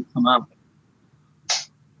 Belgium come out.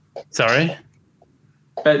 Sorry?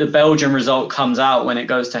 But the Belgian result comes out when it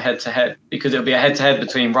goes to head-to-head because it'll be a head-to-head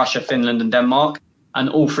between Russia, Finland and Denmark. And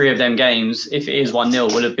all 3 of them games, if it is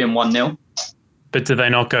 1-0, will have been 1-0. But do they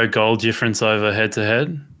not go goal difference over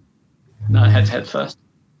head-to-head? No, head-to-head first.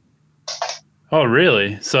 Oh,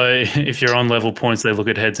 really? So if you're on level points, they look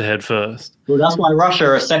at head-to-head first. Well, that's why Russia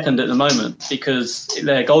are second at the moment, because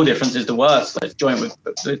their goal difference is the worst. It's joint with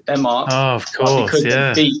Denmark. Oh, of But course, because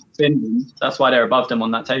yeah. they beat Finland, that's why they're above them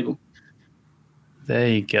on that table. There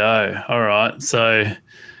you go. All right. So,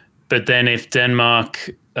 but then if Denmark,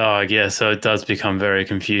 so it does become very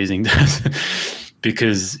confusing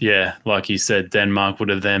because, yeah, like you said, Denmark would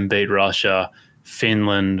have then beat Russia,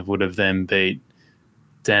 Finland would have then beat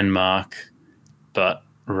Denmark, but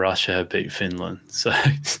Russia beat Finland. So,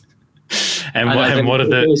 and what are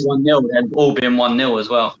the? It was 1-0. They've all been 1-0 as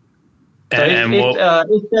well. So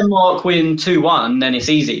if Denmark win 2-1, then it's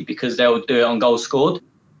easy because they'll do it on goals scored.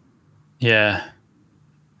 Yeah.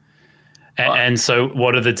 And so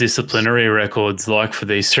what are the disciplinary records like for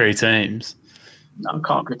these three teams? I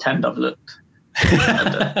can't pretend I've looked.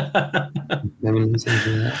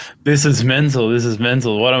 This is mental.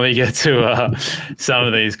 Why don't we get to some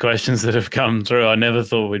of these questions that have come through? I never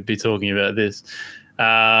thought we'd be talking about this.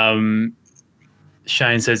 Shane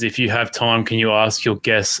says, if you have time, can you ask your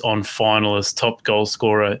guests on finalists, top goal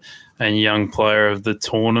scorer and young player of the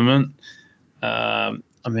tournament?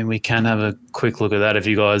 I mean, we can have a quick look at that. Have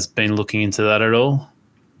you guys been looking into that at all?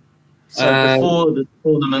 So before the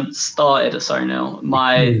tournament started,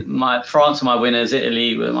 my France were my winners,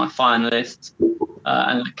 Italy were my finalists,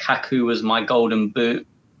 and Lukaku was my golden boot.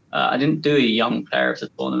 I didn't do a young player of the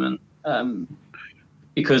tournament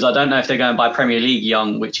because I don't know if they're going by Premier League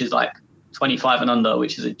young, which is like 25 and under,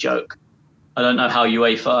 which is a joke. I don't know how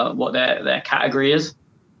UEFA, what their category is.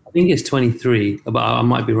 I think it's 23, but I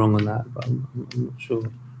might be wrong on that, but I'm not sure.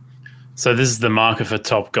 So this is the marker for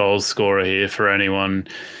top goal scorer here for anyone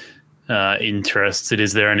interested.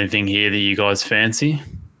 Is there anything here that you guys fancy?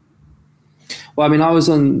 Well, I mean, I was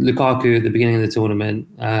on Lukaku at the beginning of the tournament,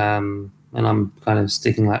 and I'm kind of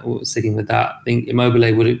sticking with that. I think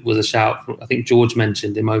Immobile was a shout. I think George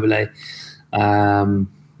mentioned Immobile in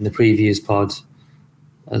the previous pod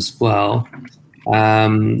as well.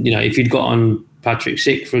 If you'd got on Patrick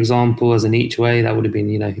Schick, for example, as an each way, that would have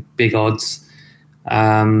been, big odds.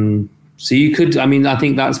 So you could, I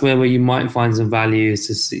think that's where you might find some value is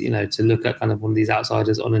to see, to look at kind of one of these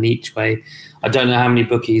outsiders on an each way. I don't know how many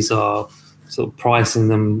bookies are sort of pricing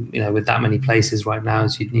them, with that many places right now.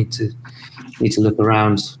 So you'd need to look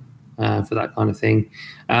around for that kind of thing.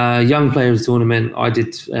 Young players tournament, I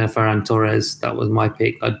did Ferran Torres. That was my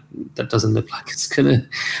pick. That doesn't look like it's going to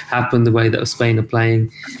happen the way that Spain are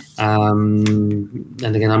playing. And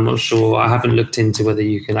again, I'm not sure. I haven't looked into whether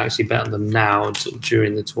you can actually bet on them now sort of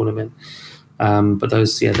during the tournament. But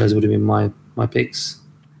those would have been my picks.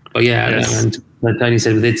 But yeah, yes. And like Tony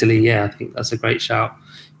said with Italy, I think that's a great shout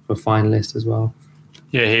for a finalist as well.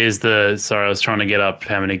 Yeah, I was trying to get up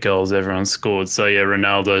how many goals everyone scored. So yeah,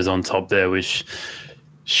 Ronaldo's on top there with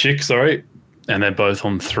Schick, and they're both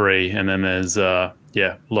on 3. And then there's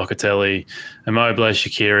Locatelli, Immobile,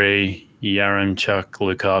 Shaqiri, Yaremchuk,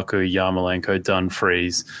 Lukaku, Yarmolenko,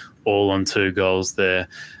 Dumfries, all on 2 goals there.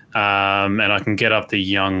 And I can get up the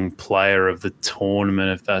young player of the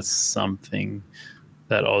tournament if that's something,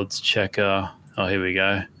 that odds checker. Oh, here we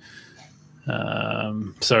go.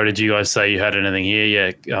 Sorry, did you guys say you had anything here?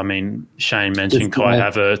 Yeah, I mean, Shane mentioned Kai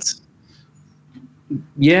Havertz.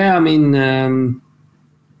 Yeah,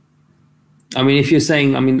 if you're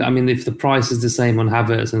saying, if the price is the same on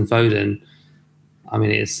Havertz and Foden,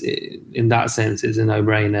 in that sense, it's a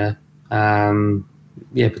no-brainer.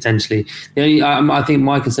 Potentially. I think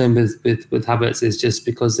my concern with Havertz is just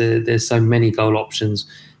because there's so many goal options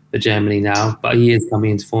for Germany now, but he is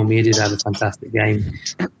coming into form. He did have a fantastic game.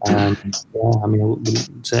 I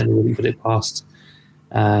certainly wouldn't put it past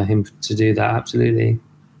him to do that. Absolutely.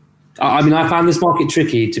 I found this market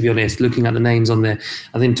tricky, to be honest, looking at the names on there.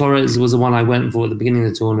 I think Torres was the one I went for at the beginning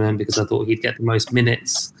of the tournament because I thought he'd get the most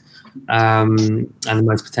minutes and the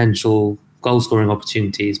most potential goal-scoring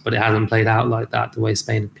opportunities, but it hasn't played out like that, the way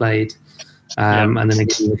Spain have played. And then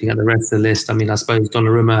again, looking at the rest of the list, I suppose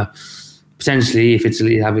Donnarumma, potentially, if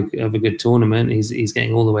Italy have a good tournament, he's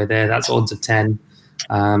getting all the way there. That's odds of 10.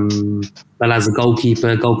 But as a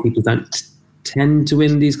goalkeepers don't tend to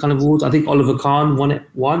win these kind of awards. I think Oliver Kahn won it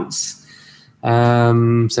once.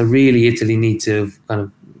 So really, Italy need to have kind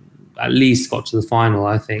of at least got to the final,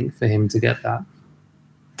 I think, for him to get that.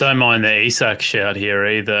 Don't mind the Isak shout here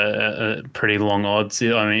either. Pretty long odds.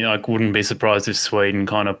 I wouldn't be surprised if Sweden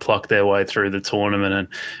kind of plucked their way through the tournament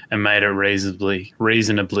and made it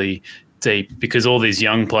reasonably deep, because all these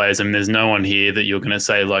young players, there's no one here that you're going to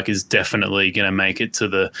say is definitely going to make it to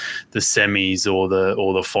the semis or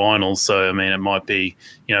the finals. So it might be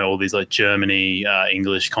all these Germany,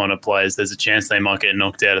 English kind of players. There's a chance they might get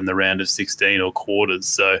knocked out in the round of 16 or quarters.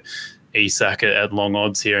 So Isak at long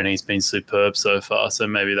odds here, and he's been superb so far. So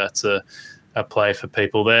maybe that's a play for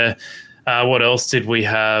people there. What else did we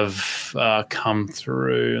have come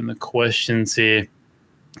through in the questions here?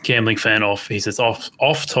 Gambling fan off. He says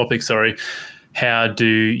off topic. Sorry. How do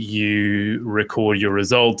you record your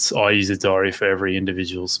results? I use a diary for every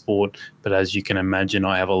individual sport, but as you can imagine,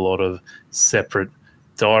 I have a lot of separate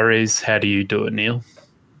diaries. How do you do it, Neil?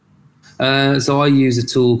 So I use a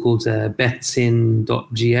tool called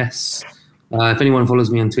betsin.gs. If anyone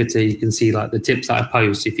follows me on Twitter, you can see like the tips that I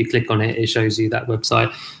post. If you click on it, it shows you that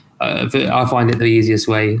website. I find it the easiest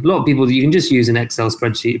way. A lot of people, you can just use an Excel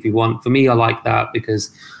spreadsheet if you want. For me, I like that because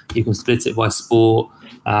you can split it by sport,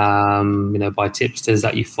 by tipsters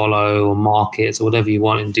that you follow or markets or whatever you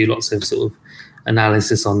want, and do lots of sort of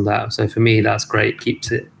analysis on that. So for me, that's great.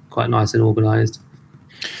 Keeps it quite nice and organized.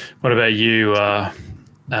 What about you,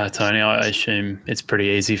 Tony? I assume it's pretty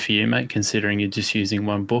easy for you, mate, considering you're just using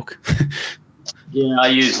one book. Yeah, I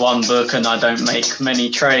use one book and I don't make many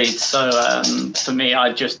trades. So for me,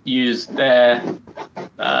 I just use my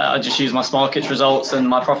Smarkets results and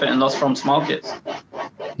my profit and loss from Smarkets.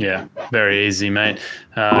 Yeah, very easy, mate.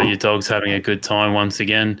 Your dog's having a good time once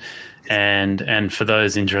again. And for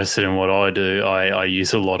those interested in what I do, I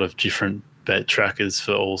use a lot of different bet trackers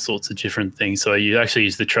for all sorts of different things. So I actually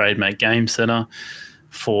use the TradeMate Game Center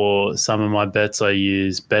for some of my bets. I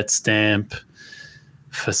use BetStamp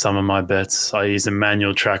for some of my bets. I use a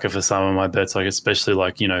manual tracker for some of my bets, like especially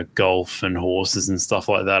like, golf and horses and stuff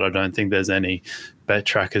like that. I don't think there's any bet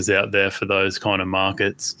trackers out there for those kind of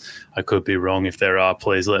markets. I could be wrong. If there are,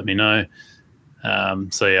 please let me know.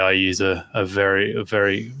 So yeah, I use a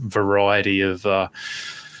very variety of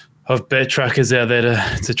bet trackers out there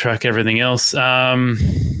to track everything else.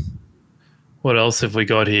 What else have we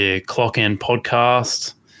got here? Clock End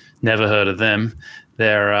Podcast. Never heard of them.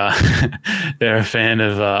 They're a fan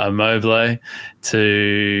of Immobile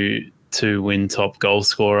to win top goal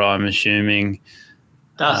scorer, I'm assuming.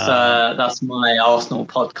 That's my Arsenal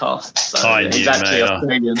podcast. So he's actually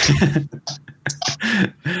Australian.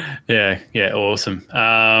 Yeah, awesome.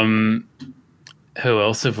 Who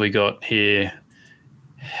else have we got here?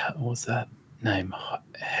 What's that name? I'm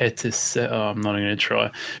not going to try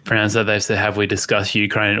pronounce that. They said, have we discussed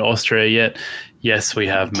Ukraine and Austria yet? Yes, we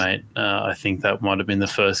have, mate. I think that might have been the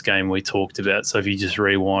first game we talked about. So if you just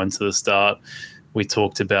rewind to the start, we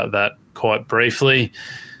talked about that quite briefly.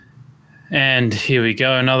 And here we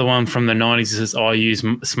go. Another one from the 90s says, I use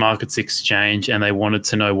Smarkets Exchange and they wanted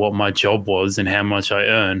to know what my job was and how much I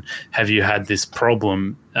earn. Have you had this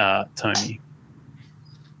problem, Tony?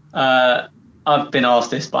 I've been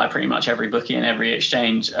asked this by pretty much every bookie and every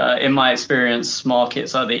exchange. In my experience,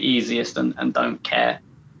 Smarkets are the easiest and don't care.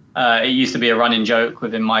 It used to be a running joke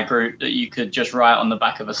within my group that you could just write on the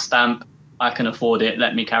back of a stamp, I can afford it,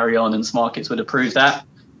 let me carry on, and Smarkets would approve that.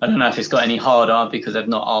 I don't know if it's got any harder because they've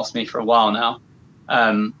not asked me for a while now.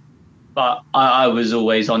 But I was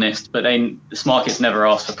always honest, but Smarkets never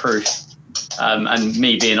asked for proof. And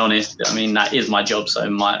me being honest, I mean, that is my job. So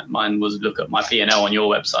mine was look at my P&L on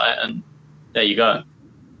your website and there you go.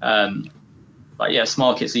 But yeah,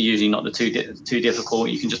 Smarkets are usually not too difficult.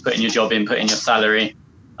 You can just put in your job in, put in your salary.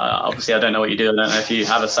 Obviously, I don't know what you do. I don't know if you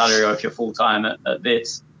have a salary or if you're full-time at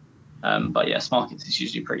this. But yeah, Smarkets is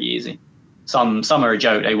usually pretty easy. Some are a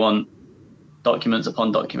joke. They want documents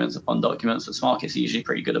upon documents upon documents, but Smarkets are usually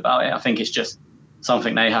pretty good about it. I think it's just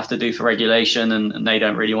something they have to do for regulation, and they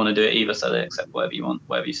don't really want to do it either, so they accept whatever you want,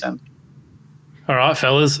 whatever you send. All right,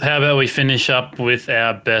 fellas, how about we finish up with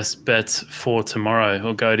our best bets for tomorrow?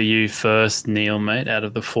 We'll go to you first, Neil, mate. Out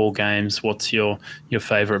of the 4 games, what's your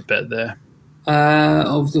favourite bet there?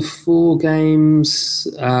 Of the 4 games,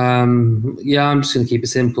 I'm just going to keep it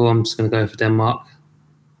simple. I'm just going to go for Denmark.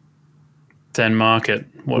 Denmark at,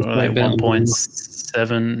 what are they,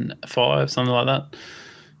 1.75, something like that?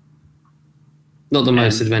 Not the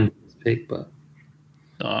most adventurous pick, but...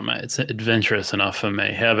 Oh, mate, it's adventurous enough for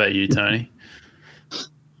me. How about you, Tony?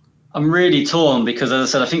 I'm really torn because, as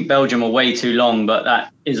I said, I think Belgium are way too long, but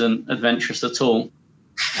that isn't adventurous at all.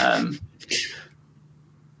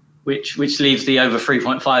 Which leaves the over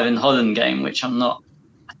 3.5 in Holland game, which I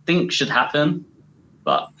think should happen.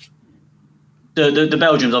 But the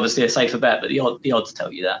Belgium's obviously a safer bet, but the odds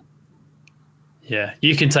tell you that. Yeah,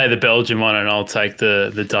 you can take the Belgian one and I'll take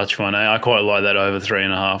the Dutch one. I quite like that over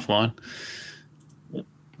 3.5 line.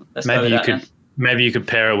 Maybe you could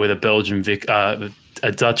pair it with a Belgian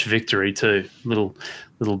a Dutch victory too. Little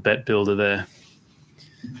bet builder there.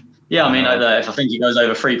 Yeah, I mean, if I think he goes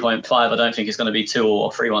over 3.5, I don't think it's going to be 2 or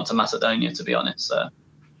 3-1 to Macedonia, to be honest. So.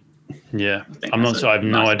 Yeah, I'm not sure. I have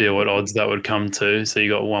no idea what odds that would come to. So you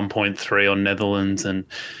got 1.3 on Netherlands and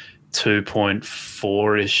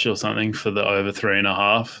 2.4-ish or something for the over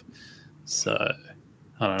 3.5. So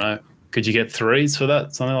I don't know. Could you get threes for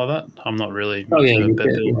that? Something like that? I'm not really. Oh yeah, much of a you bet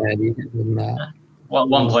get, builder. yeah, you get them that. Well,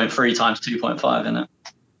 1.3 times 2.5, isn't it?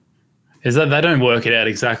 Is that they don't work it out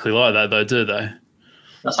exactly like that though, do they?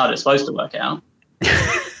 That's how it's supposed to work out.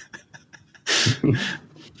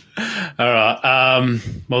 All right.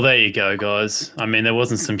 Well, there you go, guys. I mean, there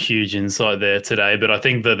wasn't some huge insight there today, but I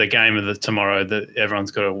think that the game of the tomorrow that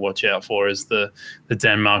everyone's got to watch out for is the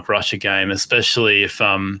Denmark-Russia game, especially if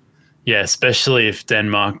Denmark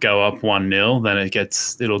go up 1-0, then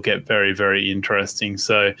it'll get very, very interesting.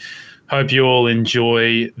 So, hope you all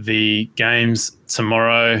enjoy the games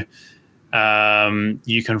tomorrow.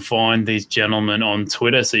 You can find these gentlemen on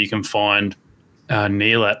Twitter, so you can find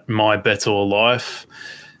Neil at MyBetOrLife.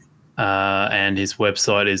 And his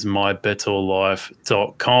website is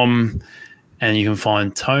mybetterlife.com. And you can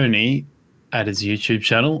find Tony at his YouTube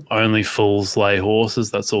channel, Only Fools Lay Horses.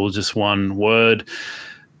 That's all just one word.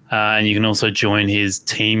 And you can also join his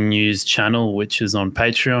team news channel, which is on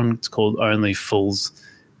Patreon. It's called Only Fools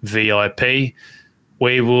VIP.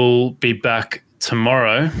 We will be back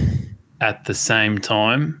tomorrow at the same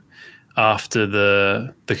time after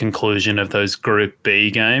the conclusion of those Group B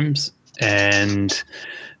games. And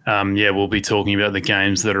we'll be talking about the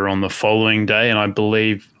games that are on the following day. And I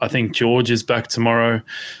think George is back tomorrow.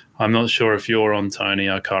 I'm not sure if you're on, Tony.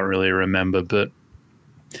 I can't really remember. But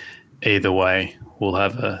either way, we'll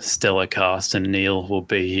have a stellar cast and Neil will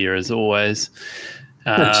be here as always.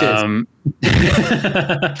 As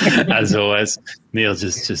always, Neil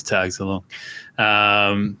just tags along.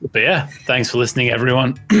 But yeah, thanks for listening,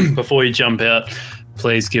 everyone. Before you jump out,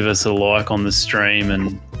 please give us a like on the stream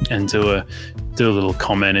and do a little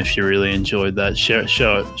comment if you really enjoyed that. Show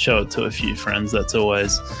it to a few friends. That's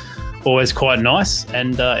always quite nice.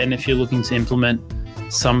 And if you're looking to implement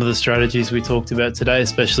some of the strategies we talked about today,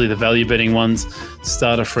 especially the value betting ones,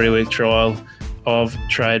 start a free week trial of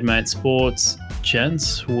TradeMate Sports.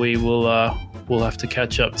 Gents, we'll have to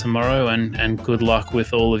catch up tomorrow, and good luck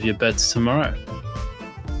with all of your bets tomorrow.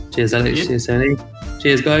 Cheers, Alex. Cheers, Tony.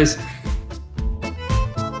 Cheers, guys.